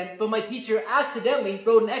 10%, but my teacher accidentally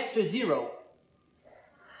wrote an extra 0.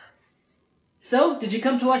 So, did you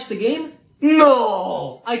come to watch the game?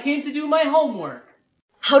 No! I came to do my homework.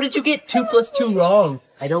 How did you get 2 plus 2 wrong?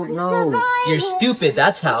 I don't know. You're stupid,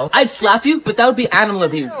 that's how. I'd slap you, but that would be animal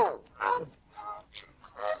abuse.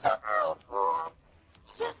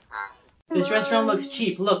 This restaurant looks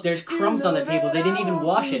cheap. Look, there's crumbs on the table. They didn't even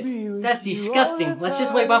wash it. That's disgusting. Let's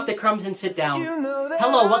just wipe off the crumbs and sit down.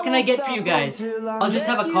 Hello, what can I get for you guys? I'll just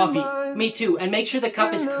have a coffee. Me too, and make sure the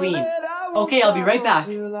cup is clean. Okay, I'll be right back.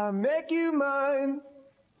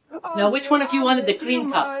 Now, which one of you wanted the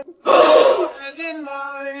clean cup?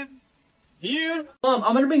 Mom,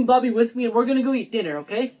 I'm gonna bring Bobby with me and we're gonna go eat dinner,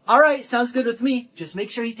 okay? Alright, sounds good with me. Just make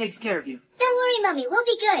sure he takes care of you. Don't worry, Mommy. We'll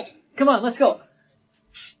be good. Come on, let's go.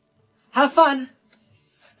 Have fun.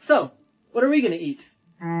 So, what are we gonna eat?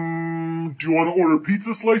 Do you want to order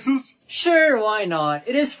pizza slices? Sure, why not?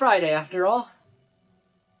 It is Friday after all.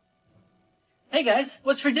 Hey guys,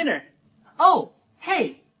 what's for dinner? Oh,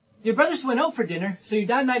 hey! Your brothers went out for dinner, so your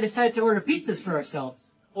dad and I decided to order pizzas for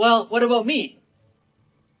ourselves. Well, what about me?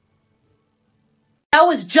 That was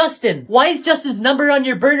How is Justin? Why is Justin's number on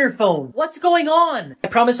your burner phone? What's going on? I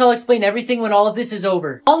promise I'll explain everything when all of this is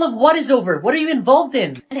over. All of what is over? What are you involved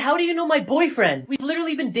in? And how do you know my boyfriend? We've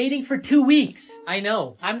literally been dating for 2 weeks. I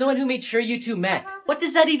know. I'm the one who made sure you two met. What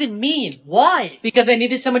does that even mean? Why? Because I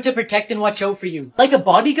needed someone to protect and watch out for you. Like a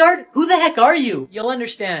bodyguard? Who the heck are you? You'll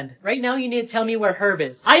understand. Right now you need to tell me where Herb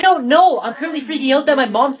is. I don't know! I'm currently freaking out that my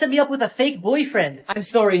mom set me up with a fake boyfriend. I'm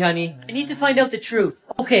sorry, honey. I need to find out the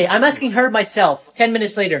truth. Okay, I'm asking Herb myself. 10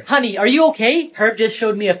 minutes later. Honey, are you okay? Herb just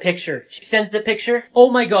showed me a picture. She sends the picture. Oh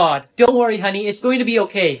my god. Don't worry, honey. It's going to be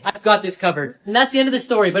okay. I've got this covered. And that's the end of the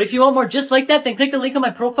story. But if you want more just like that, then click the link on my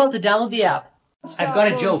profile to download the app. I've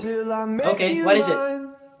got a joke. Okay, what is it?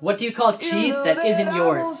 What do you call cheese that isn't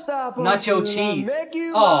yours? Nacho cheese.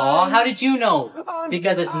 Aw, how did you know?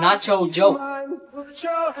 Because it's nacho joke.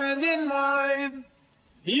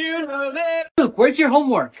 Luke, where's your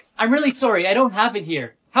homework? I'm really sorry, I don't have it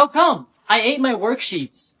here. How come? I ate my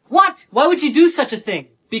worksheets. What? Why would you do such a thing?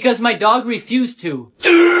 Because my dog refused to.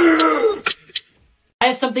 I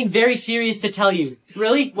have something very serious to tell you.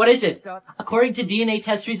 Really? What is it? According to DNA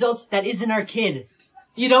test results, that isn't our kid.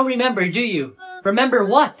 You don't remember, do you? Remember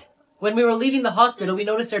what? When we were leaving the hospital, we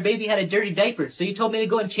noticed our baby had a dirty diaper, so you told me to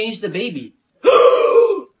go and change the baby.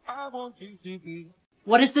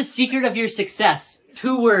 What is the secret of your success?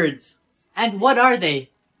 2 words. And what are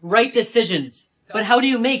they? Right decisions. But how do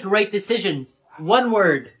you make right decisions? 1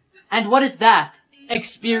 word. And what is that?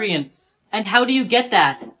 Experience. And how do you get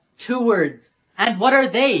that? 2 words. And what are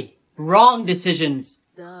they? Wrong decisions.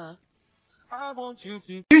 Duh.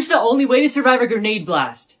 Here's the only way to survive a grenade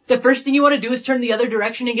blast. The first thing you want to do is turn the other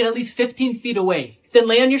direction and get at least 15 feet away. Then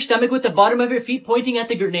lay on your stomach with the bottom of your feet pointing at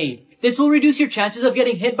the grenade. This will reduce your chances of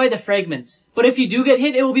getting hit by the fragments. But if you do get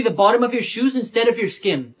hit, it will be the bottom of your shoes instead of your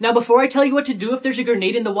skin. Now before I tell you what to do if there's a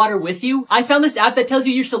grenade in the water with you, I found this app that tells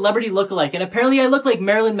you your celebrity lookalike, and apparently I look like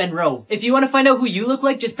Marilyn Monroe. If you want to find out who you look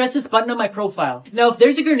like, just press this button on my profile. Now if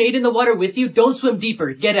there's a grenade in the water with you, don't swim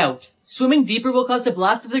deeper, get out. Swimming deeper will cause the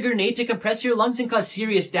blast of the grenade to compress your lungs and cause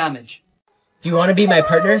serious damage. Do you want to be my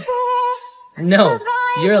partner? No,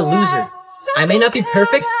 you're a loser. I may not be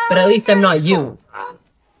perfect, but at least I'm not you.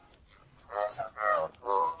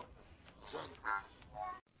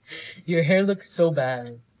 Your hair looks so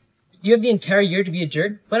bad. You have the entire year to be a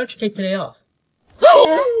jerk. Why don't you take today off?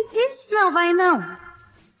 I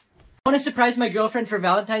want to surprise my girlfriend for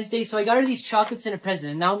Valentine's Day, so I got her these chocolates and a present,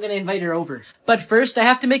 and now I'm gonna invite her over. But first, I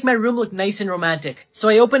have to make my room look nice and romantic. So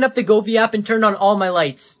I opened up the Govee app and turned on all my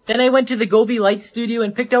lights. Then I went to the Govee Light Studio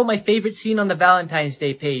and picked out my favorite scene on the Valentine's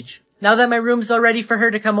Day page. Now that my room's all ready for her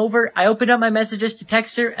to come over, I opened up my messages to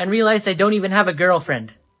text her and realized I don't even have a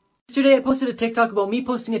girlfriend. Yesterday I posted a TikTok about me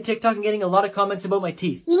posting a TikTok and getting a lot of comments about my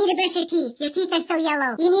teeth. You need to brush your teeth. Your teeth are so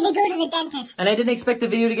yellow. You need to go to the dentist. And I didn't expect the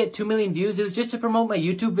video to get 2 million views. It was just to promote my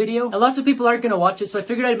YouTube video. And lots of people aren't going to watch it, so I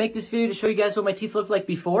figured I'd make this video to show you guys what my teeth looked like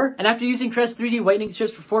before. And after using Crest 3D whitening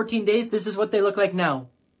strips for 14 days, this is what they look like now.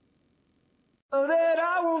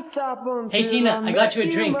 Hey Tina, I got you a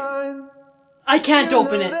drink. I can't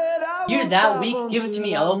open it. You're that weak. Give it to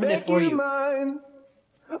me. I'll open it for you.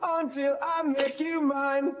 Until I make you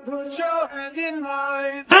mine, put your hand in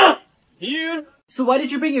mine. So why did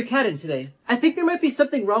you bring your cat in today? I think there might be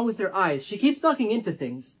something wrong with her eyes. She keeps knocking into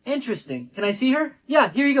things. Interesting. Can I see her?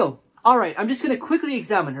 Yeah, here you go. Alright, I'm just gonna quickly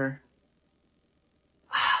examine her.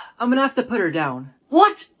 I'm gonna have to put her down.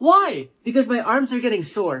 What? Why? Because my arms are getting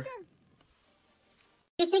sore.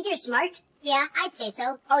 You think you're smart? Yeah, I'd say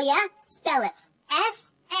so. Oh yeah? Spell it.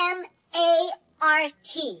 S-M-A-R-T.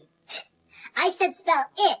 I said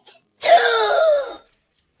spell it.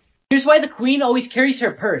 Here's why the queen always carries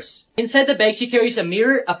her purse. Inside the bag she carries a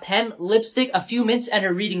mirror, a pen, lipstick, a few mints, and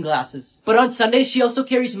her reading glasses. But on Sundays she also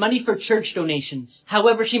carries money for church donations.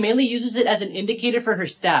 However, she mainly uses it as an indicator for her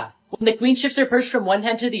staff. When the queen shifts her purse from one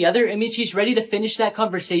hand to the other, it means she's ready to finish that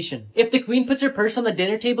conversation. If the queen puts her purse on the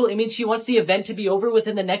dinner table, it means she wants the event to be over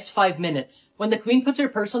within the next 5 minutes. When the queen puts her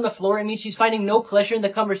purse on the floor, it means she's finding no pleasure in the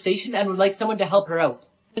conversation and would like someone to help her out.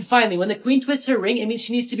 And finally, when the queen twists her ring, it means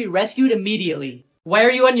she needs to be rescued immediately. Why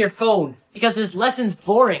are you on your phone? Because this lesson's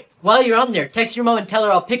boring. While you're on there, text your mom and tell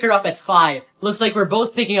her I'll pick her up at 5. Looks like we're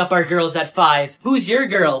both picking up our girls at 5. Who's your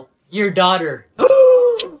girl? Your daughter.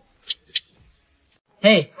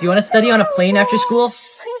 Hey, do you want to study on a plane after school?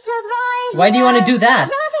 Why do you want to do that?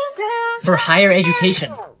 For higher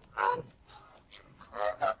education.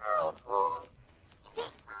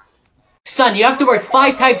 Son, you have to work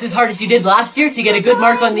 5 times as hard as you did last year to get a good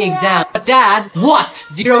mark on the exam. But Dad, what?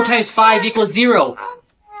 0 times 5 equals 0.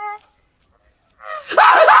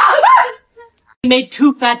 She made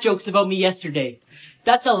 2 fat jokes about me yesterday.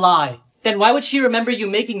 That's a lie. Then why would she remember you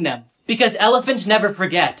making them? Because elephants never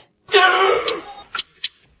forget. Are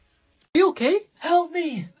you okay? Help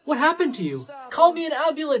me! What happened to you? Call me an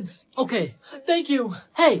ambulance! Okay, thank you.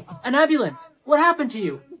 Hey, an ambulance! What happened to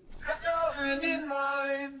you?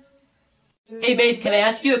 Hey babe, can I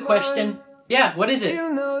ask you a question? Yeah, what is it?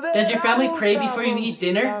 Does your family pray before you eat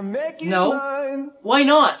dinner? No. Why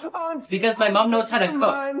not? Because my mom knows how to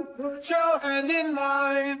cook.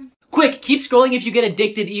 Quick, keep scrolling if you get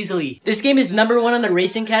addicted easily. This game is #1 on the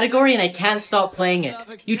racing category and I can't stop playing it.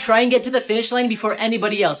 You try and get to the finish line before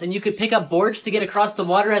anybody else and you could pick up boards to get across the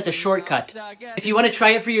water as a shortcut. If you want to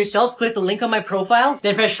try it for yourself, click the link on my profile,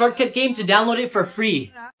 then press shortcut game to download it for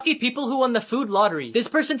free. Lucky people who won the food lottery. This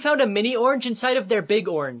person found a mini orange inside of their big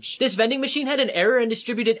orange. This vending machine had an error and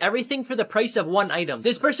distributed everything for the price of one item.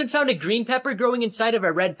 This person found a green pepper growing inside of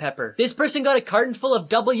a red pepper. This person got a carton full of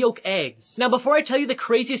double yolk eggs. Now before I tell you the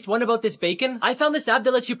craziest one about this bacon, I found this app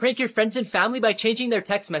that lets you prank your friends and family by changing their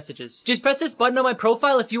text messages. Just press this button on my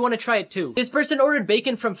profile if you want to try it too. This person ordered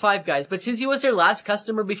bacon from Five Guys, but since he was their last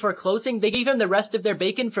customer before closing, they gave him the rest of their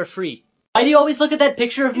bacon for free. Why do you always look at that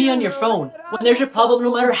picture of me on your phone? When there's a problem,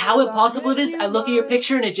 no matter how impossible it is, I look at your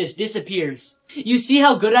picture and it just disappears. You see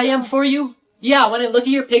how good I am for you? Yeah, when I look at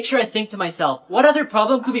your picture, I think to myself, what other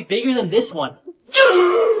problem could be bigger than this one?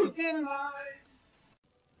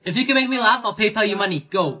 If you can make me laugh, I'll PayPal you money.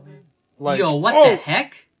 Go. Like, yo, what the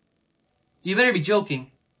heck? You better be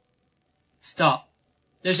joking. Stop.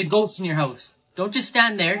 There's a ghost in your house. Don't just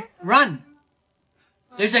stand there. Run.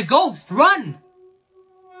 There's a ghost. Run.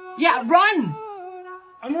 Yeah, run.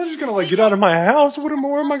 I'm not just gonna like get out of my house. Where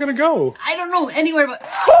am I gonna go? I don't know, anywhere but...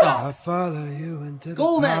 Stop.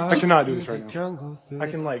 Go, man. I cannot do this right now. I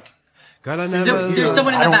can like... There's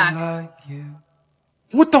someone in the back.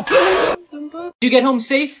 What the... Did you get home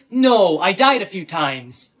safe? No, I died a few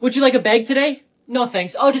times. Would you like a bag today? No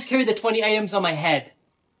thanks, I'll just carry the 20 items on my head.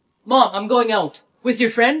 Mom, I'm going out. With your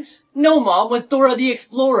friends? No, Mom, with Dora the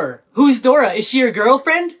Explorer. Who's Dora? Is she your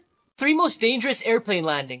girlfriend? 3 most dangerous airplane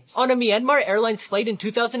landings. On a Myanmar Airlines flight in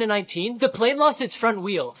 2019, the plane lost its front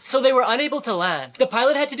wheels, so they were unable to land. The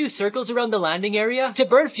pilot had to do circles around the landing area to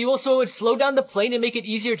burn fuel so it would slow down the plane and make it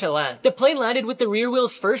easier to land. The plane landed with the rear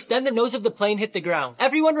wheels first, then the nose of the plane hit the ground.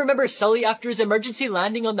 Everyone remembers Sully after his emergency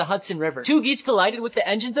landing on the Hudson River. 2 geese collided with the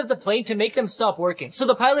engines of the plane to make them stop working, so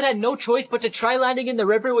the pilot had no choice but to try landing in the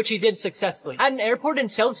river, which he did successfully. At an airport in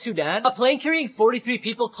South Sudan, a plane carrying 43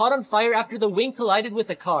 people caught on fire after the wing collided with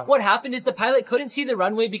a car. What happened is the pilot couldn't see the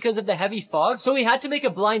runway because of the heavy fog, so he had to make a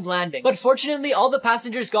blind landing. But fortunately, all the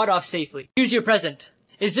passengers got off safely. Here's your present.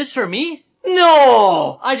 Is this for me?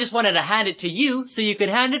 No! I just wanted to hand it to you so you could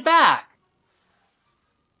hand it back.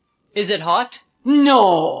 Is it hot?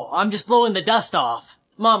 No! I'm just blowing the dust off.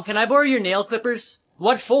 Mom, can I borrow your nail clippers?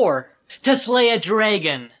 What for? To slay a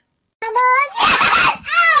dragon. Come on! Yes!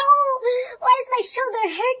 Ow! Why does my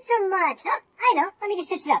shoulder hurt so much? Oh, I know. Let me just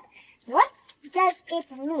switch it up. What does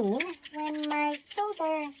it mean when my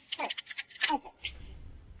shoulder hurts? Enter.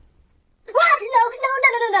 What?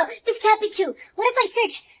 No. This can't be true. What if I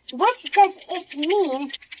search, what does it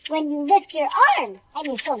mean when you lift your arm and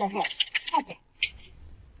your shoulder hurts? Enter. No.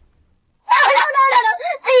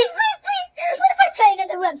 Please. What if I try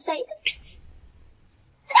another website?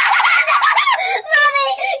 Mommy,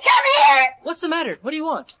 come here! What's the matter? What do you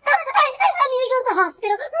want? I need to go to the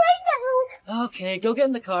hospital right now. Okay, go get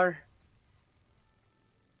in the car.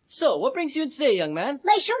 So, what brings you in today, young man?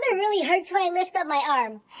 My shoulder really hurts when I lift up my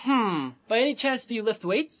arm. By any chance do you lift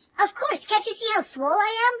weights? Of course, can't you see how swole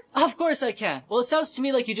I am? Of course I can. Well, it sounds to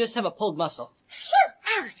me like you just have a pulled muscle.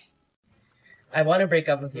 Phew, ouch. I want to break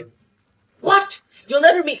up with you. What? You'll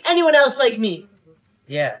never meet anyone else like me.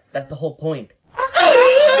 Yeah, that's the whole point.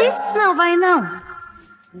 Não vai não.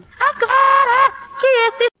 Agora que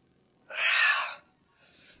esse...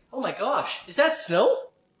 Oh my gosh, is that snow?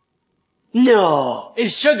 No,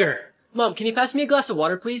 it's sugar. Mom, can you pass me a glass of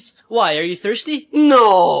water, please? Why, are you thirsty?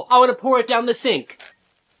 No, I want to pour it down the sink.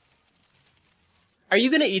 Are you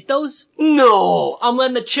gonna eat those? No, I'm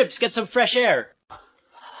letting the chips get some fresh air.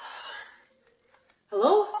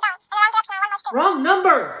 Hello? Wrong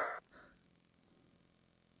number!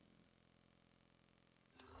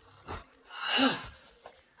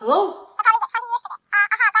 Hello?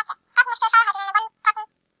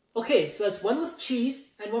 Okay, so that's one with cheese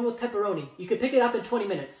and one with pepperoni. You can pick it up in 20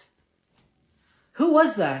 minutes. Who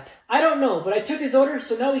was that? I don't know, but I took his order,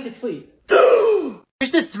 so now we can sleep. Here's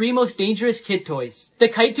the 3 most dangerous kid toys. The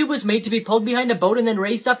kite tube was made to be pulled behind a boat and then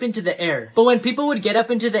raised up into the air. But when people would get up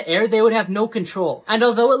into the air, they would have no control. And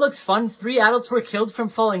although it looks fun, 3 adults were killed from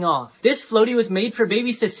falling off. This floaty was made for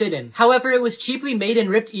babies to sit in. However, it was cheaply made and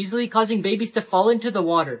ripped easily, causing babies to fall into the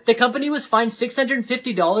water. The company was fined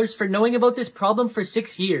 $650 for knowing about this problem for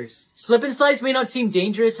 6 years. Slip and slides may not seem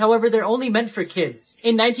dangerous, however, they're only meant for kids.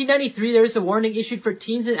 In 1993, there was a warning issued for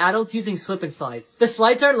teens and adults using slip and slides. The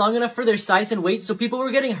slides aren't long enough for their size and weight, so people were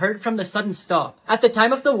getting hurt from the sudden stop. At the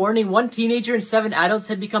time of the warning, 1 teenager and 7 adults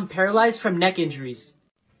had become paralyzed from neck injuries.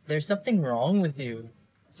 There's something wrong with you.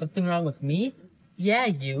 Something wrong with me? Yeah,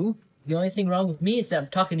 you. The only thing wrong with me is that I'm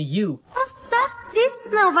talking to you.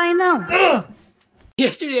 No, I know.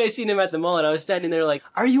 Yesterday I seen him at the mall and I was standing there like,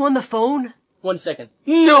 are you on the phone? 1 second.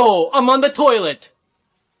 No, I'm on the toilet.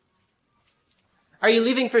 Are you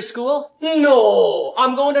leaving for school? No,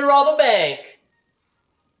 I'm going to rob a bank.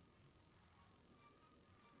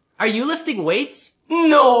 Are you lifting weights?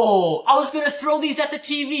 No, I was gonna throw these at the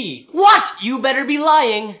TV. What? You better be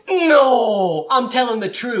lying. No, I'm telling the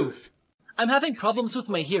truth. I'm having problems with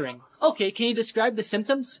my hearing. Okay, can you describe the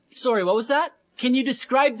symptoms? Sorry, what was that? Can you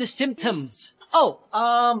describe the symptoms? Oh,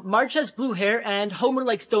 Marge has blue hair and Homer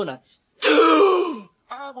likes donuts.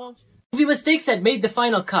 Movie mistakes had made the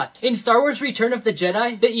final cut. In Star Wars Return of the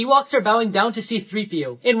Jedi, the Ewoks are bowing down to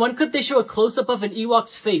C-3PO. In one clip they show a close-up of an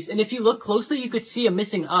Ewok's face, and if you look closely you could see a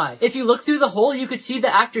missing eye. If you look through the hole you could see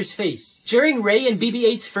the actor's face. During Rey and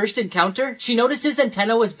BB-8's first encounter, she noticed his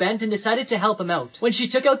antenna was bent and decided to help him out. When she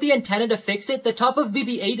took out the antenna to fix it, the top of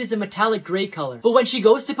BB-8 is a metallic gray color. But when she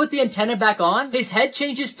goes to put the antenna back on, his head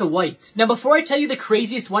changes to white. Now before I tell you the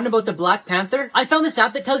craziest one about the Black Panther, I found this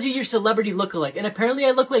app that tells you your celebrity lookalike, and apparently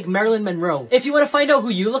I look like Marilyn Monroe. If you want to find out who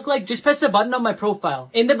you look like, just press the button on my profile.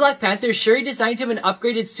 In the Black Panther, Shuri designed him an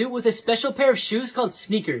upgraded suit with a special pair of shoes called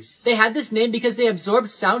sneakers. They had this name because they absorbed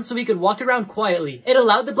sound so he could walk around quietly. It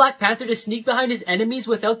allowed the Black Panther to sneak behind his enemies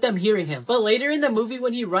without them hearing him. But later in the movie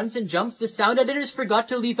when he runs and jumps, the sound editors forgot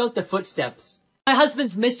to leave out the footsteps. My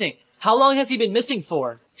husband's missing. How long has he been missing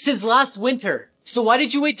for? Since last winter. So why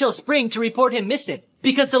did you wait till spring to report him missing?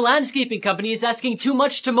 Because the landscaping company is asking too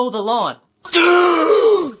much to mow the lawn.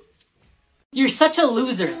 You're such a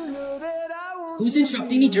loser. Who's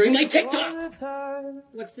interrupting me during my TikTok?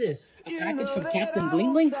 What's this? A package from Captain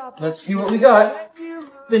Bling Bling? Let's see what we got.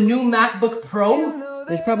 The new MacBook Pro?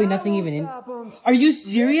 There's probably nothing even in. Are you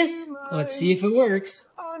serious? Let's see if it works.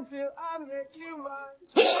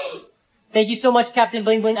 Thank you so much, Captain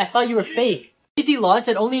Bling Bling. I thought you were fake. Crazy laws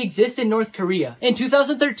that only exist in North Korea. In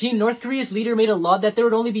 2013, North Korea's leader made a law that there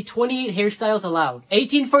would only be 28 hairstyles allowed.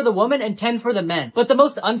 18 for the woman and 10 for the men. But the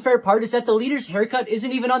most unfair part is that the leader's haircut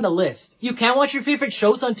isn't even on the list. You can't watch your favorite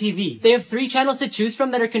shows on TV. They have 3 channels to choose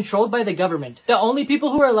from that are controlled by the government. The only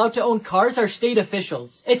people who are allowed to own cars are state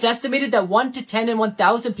officials. It's estimated that 1 to 10 in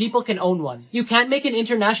 1,000 people can own one. You can't make an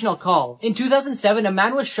international call. In 2007, a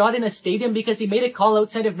man was shot in a stadium because he made a call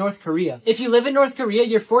outside of North Korea. If you live in North Korea,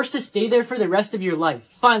 you're forced to stay there for the rest of your life.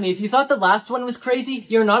 Finally, if you thought the last one was crazy,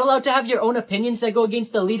 you're not allowed to have your own opinions that go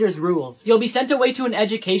against the leader's rules. You'll be sent away to an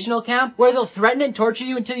educational camp where they'll threaten and torture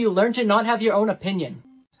you until you learn to not have your own opinion.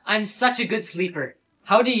 I'm such a good sleeper.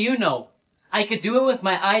 How do you know? I could do it with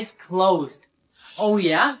my eyes closed. Oh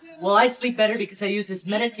yeah? Well, I sleep better because I use this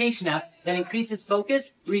meditation app that increases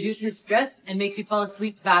focus, reduces stress, and makes you fall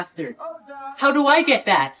asleep faster. How do I get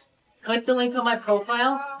that? Click the link on my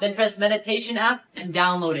profile, then press meditation app and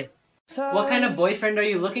download it. What kind of boyfriend are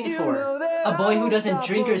you looking for? A boy who doesn't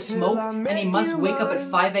drink or smoke, and he must wake up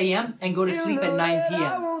at 5 a.m. and go to sleep at 9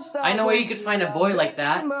 p.m. I know where you could find a boy like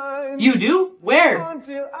that. You do? Where?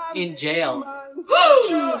 In jail.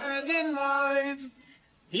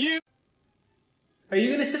 Are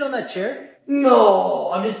you gonna sit on that chair?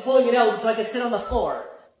 No, I'm just pulling it out so I can sit on the floor.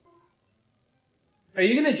 Are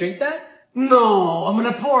you gonna drink that? No, I'm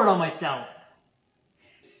gonna pour it on myself.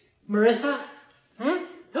 Marissa?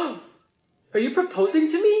 Are you proposing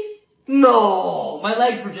to me? No, my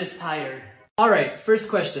legs were just tired. Alright, first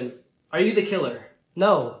question. Are you the killer?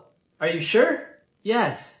 No. Are you sure?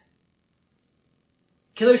 Yes.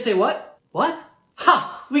 Killers say what? What?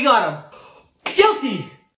 Ha! We got him!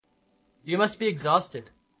 Guilty! You must be exhausted.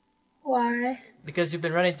 Why? Because you've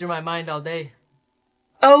been running through my mind all day.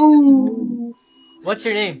 Oh. What's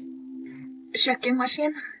your name? Checking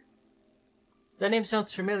machine? That name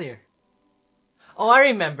sounds familiar. Oh, I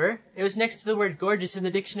remember. It was next to the word gorgeous in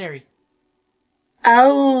the dictionary.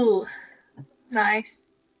 Oh. Nice.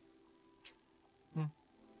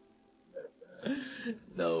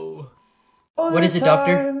 No. What is it,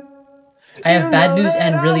 doctor? I have bad news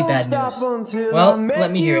and really bad news. Well,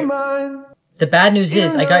 let me hear it. The bad news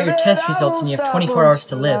is I got your test results and you have 24 hours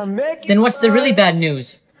to live. Then what's the really bad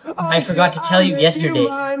news? I forgot to tell you yesterday.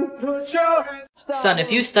 Son,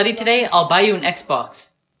 if you study today, I'll buy you an Xbox.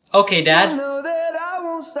 Okay, Dad.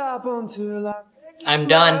 I'm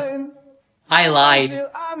done. I lied.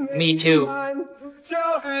 Me too.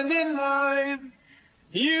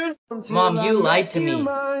 Mom, you lied to me.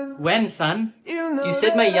 When, son? You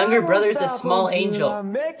said my younger brother's a small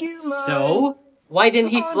angel. So? Why didn't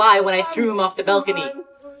he fly when I threw him off the balcony?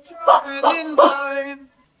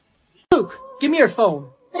 Luke, give me your phone.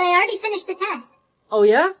 But I already finished the test. Oh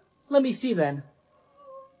yeah? Let me see then.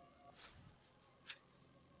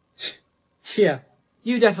 Yeah,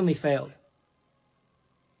 you definitely failed.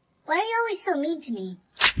 Why are you always so mean to me?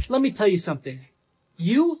 Let me tell you something.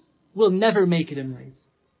 You will never make it in life.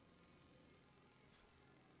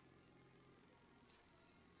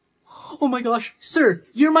 Oh my gosh, sir,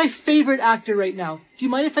 you're my favorite actor right now. Do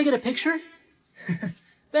you mind if I get a picture?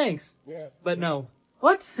 Thanks. Yeah. But no.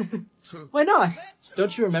 What? Why not?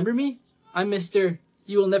 Don't you remember me? I'm Mr.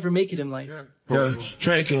 You will never make it in life. Yeah,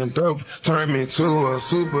 drinking dope turned me to a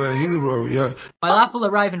superhero, yeah. My laugh will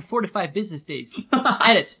arrive in 4 to 5 business days.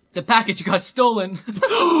 Edit. The package got stolen.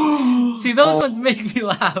 See, those ones make me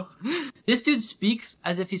laugh. This dude speaks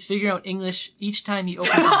as if he's figuring out English each time he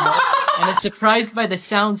opens his mouth and is surprised by the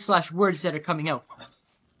sounds/words that are coming out.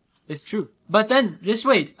 It's true. But then, just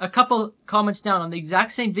wait. A couple comments down on the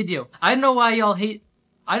exact same video. I don't know why y'all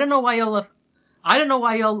I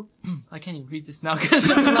can't even read this now because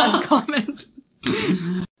of the last comment.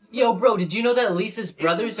 Yo, bro, did you know that Lisa's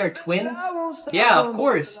brothers are twins? Yeah, of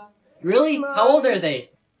course. Really? How old are they?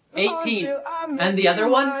 18. And the other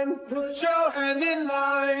one? I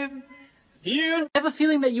have a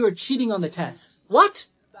feeling that you were cheating on the test. What?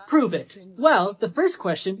 Prove it. Well, the first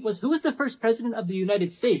question was who was the first president of the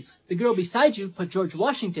United States? The girl beside you put George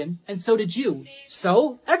Washington, and so did you.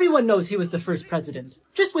 So, everyone knows he was the first president.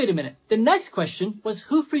 Just wait a minute. The next question was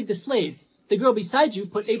who freed the slaves? The girl beside you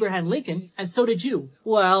put Abraham Lincoln, and so did you.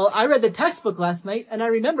 Well, I read the textbook last night, and I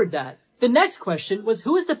remembered that. The next question was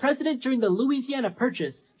who was the president during the Louisiana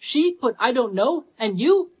Purchase? She put I don't know, and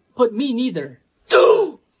you put me neither.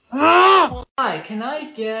 Hi, can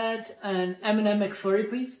I get an M&M McFlurry,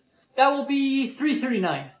 please? That will be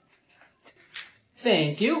 $3.39.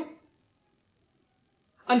 Thank you.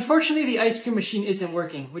 Unfortunately, the ice cream machine isn't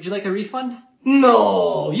working. Would you like a refund?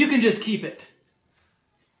 No, you can just keep it.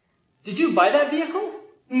 Did you buy that vehicle?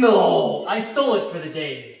 No, I stole it for the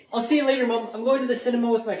day. I'll see you later, Mom. I'm going to the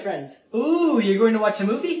cinema with my friends. Ooh, you're going to watch a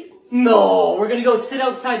movie? No, we're going to go sit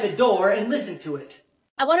outside the door and listen to it.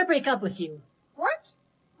 I want to break up with you. What?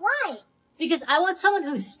 Why? Because I want someone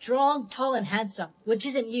who's strong, tall, and handsome, which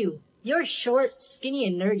isn't you. You're short, skinny,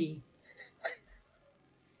 and nerdy.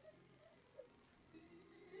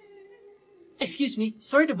 Excuse me,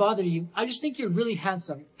 sorry to bother you. I just think you're really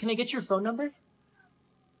handsome. Can I get your phone number?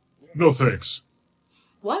 No thanks.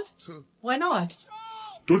 What? Why not?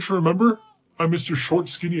 Don't you remember? I'm Mr. Short,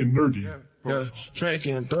 Skinny, and Nerdy. Yeah,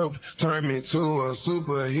 drinking dope turned me to a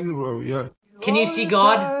superhero, yeah. Can you see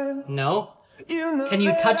God? No. Can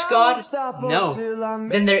you touch God? No.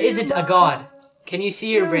 Then there isn't a God. Can you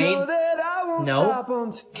see your brain?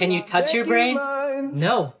 No. Can you touch your brain?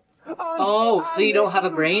 No. Oh, so you don't have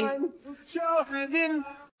a brain? Mom,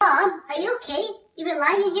 are you okay? You've been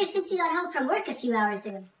lying in here since you got home from work a few hours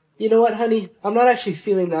ago. You know what, honey? I'm not actually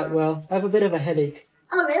feeling that well. I have a bit of a headache.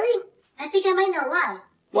 Oh, really? I think I might know why.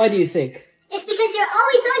 Why do you think? It's because you're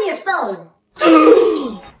always on your phone.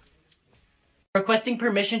 Requesting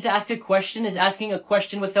permission to ask a question is asking a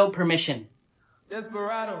question without permission.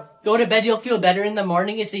 Desperado. Go to bed, you'll feel better in the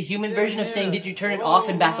morning is the human version of saying, did you turn it off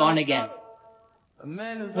and back on again?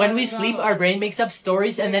 When we sleep, our brain makes up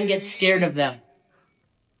stories and then gets scared of them.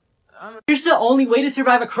 Here's the only way to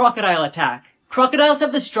survive a crocodile attack. Crocodiles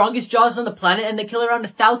have the strongest jaws on the planet and they kill around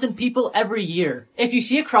 1,000 people every year. If you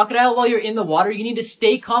see a crocodile while you're in the water, you need to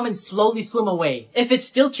stay calm and slowly swim away. If it's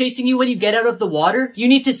still chasing you when you get out of the water, you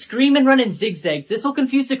need to scream and run in zigzags. This will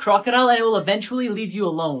confuse the crocodile and it will eventually leave you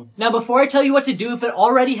alone. Now before I tell you what to do if it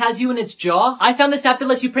already has you in its jaw, I found this app that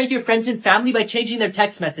lets you prank your friends and family by changing their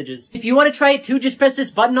text messages. If you want to try it too, just press this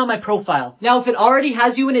button on my profile. Now if it already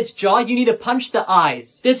has you in its jaw, you need to punch the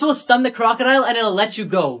eyes. This will stun the crocodile and it'll let you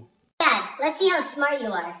go. Dad, let's see how smart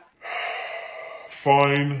you are.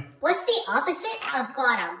 Fine. What's the opposite of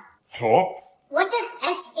bottom? Top. What does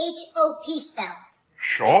S-H-O-P spell?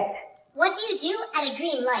 Shop. What do you do at a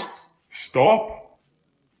green light? Stop.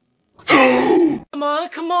 Come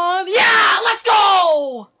on. Yeah, let's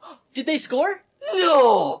go! Did they score?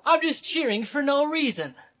 No, I'm just cheering for no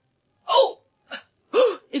reason. Oh!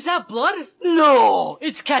 Is that blood? No,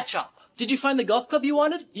 it's ketchup. Did you find the golf club you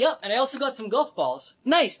wanted? Yep, and I also got some golf balls.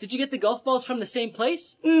 Nice. Did you get the golf balls from the same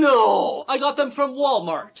place? No, I got them from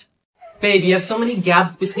Walmart. Babe, you have so many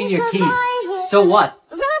gaps between your teeth. So what?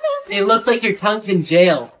 It looks like your tongue's in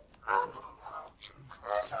jail.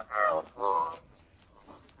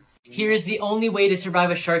 Here is the only way to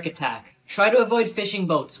survive a shark attack. Try to avoid fishing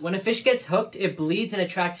boats. When a fish gets hooked, it bleeds and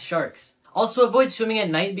attracts sharks. Also avoid swimming at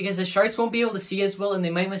night because the sharks won't be able to see as well and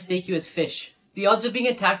they might mistake you as fish. The odds of being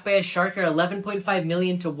attacked by a shark are 11.5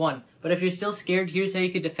 million to 1, but if you're still scared, here's how you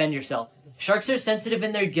could defend yourself. Sharks are sensitive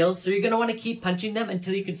in their gills, so you're going to want to keep punching them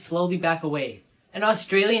until you can slowly back away. An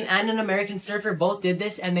Australian and an American surfer both did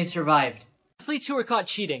this and they survived. Athletes who were caught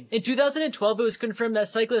cheating. In 2012, it was confirmed that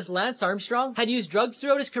cyclist Lance Armstrong had used drugs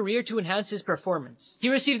throughout his career to enhance his performance. He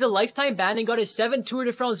received a lifetime ban and got his 7 Tour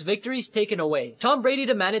de France victories taken away. Tom Brady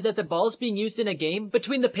demanded that the balls being used in a game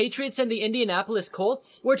between the Patriots and the Indianapolis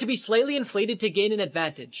Colts were to be slightly inflated to gain an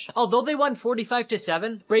advantage. Although they won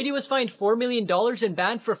 45-7, Brady was fined $4 million and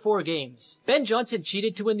banned for 4 games. Ben Johnson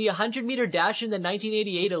cheated to win the 100-meter dash in the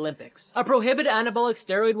 1988 Olympics. A prohibited anabolic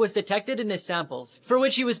steroid was detected in his samples, for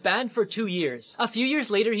which he was banned for 2 years. A few years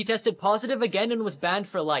later, he tested positive again and was banned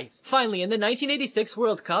for life. Finally, in the 1986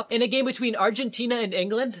 World Cup, in a game between Argentina and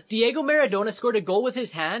England, Diego Maradona scored a goal with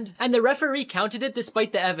his hand, and the referee counted it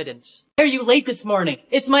despite the evidence. Why are you late this morning?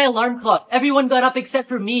 It's my alarm clock. Everyone got up except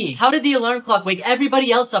for me. How did the alarm clock wake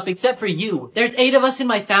everybody else up except for you? There's 8 of us in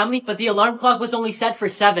my family, but the alarm clock was only set for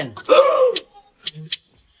 7.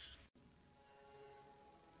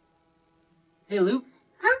 Hey, Luke?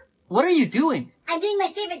 Huh? What are you doing? I'm doing my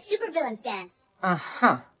favorite supervillains dance.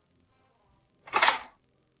 Uh-huh. I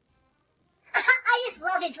just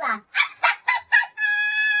love his laugh.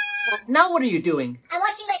 Now what are you doing? I'm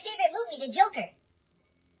watching my favorite movie, The Joker.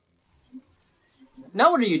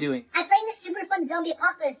 Now what are you doing? I'm playing this super fun zombie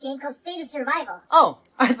apocalypse game called State of Survival. Oh,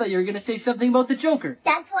 I thought you were gonna say something about the Joker.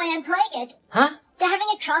 That's why I'm playing it. Huh? They're having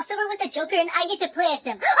a crossover with the Joker and I get to play as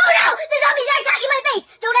him. Oh no! The zombies are attacking my base!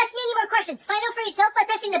 Don't ask me any more questions. Find out for yourself by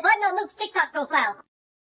pressing the button on Luke's TikTok profile.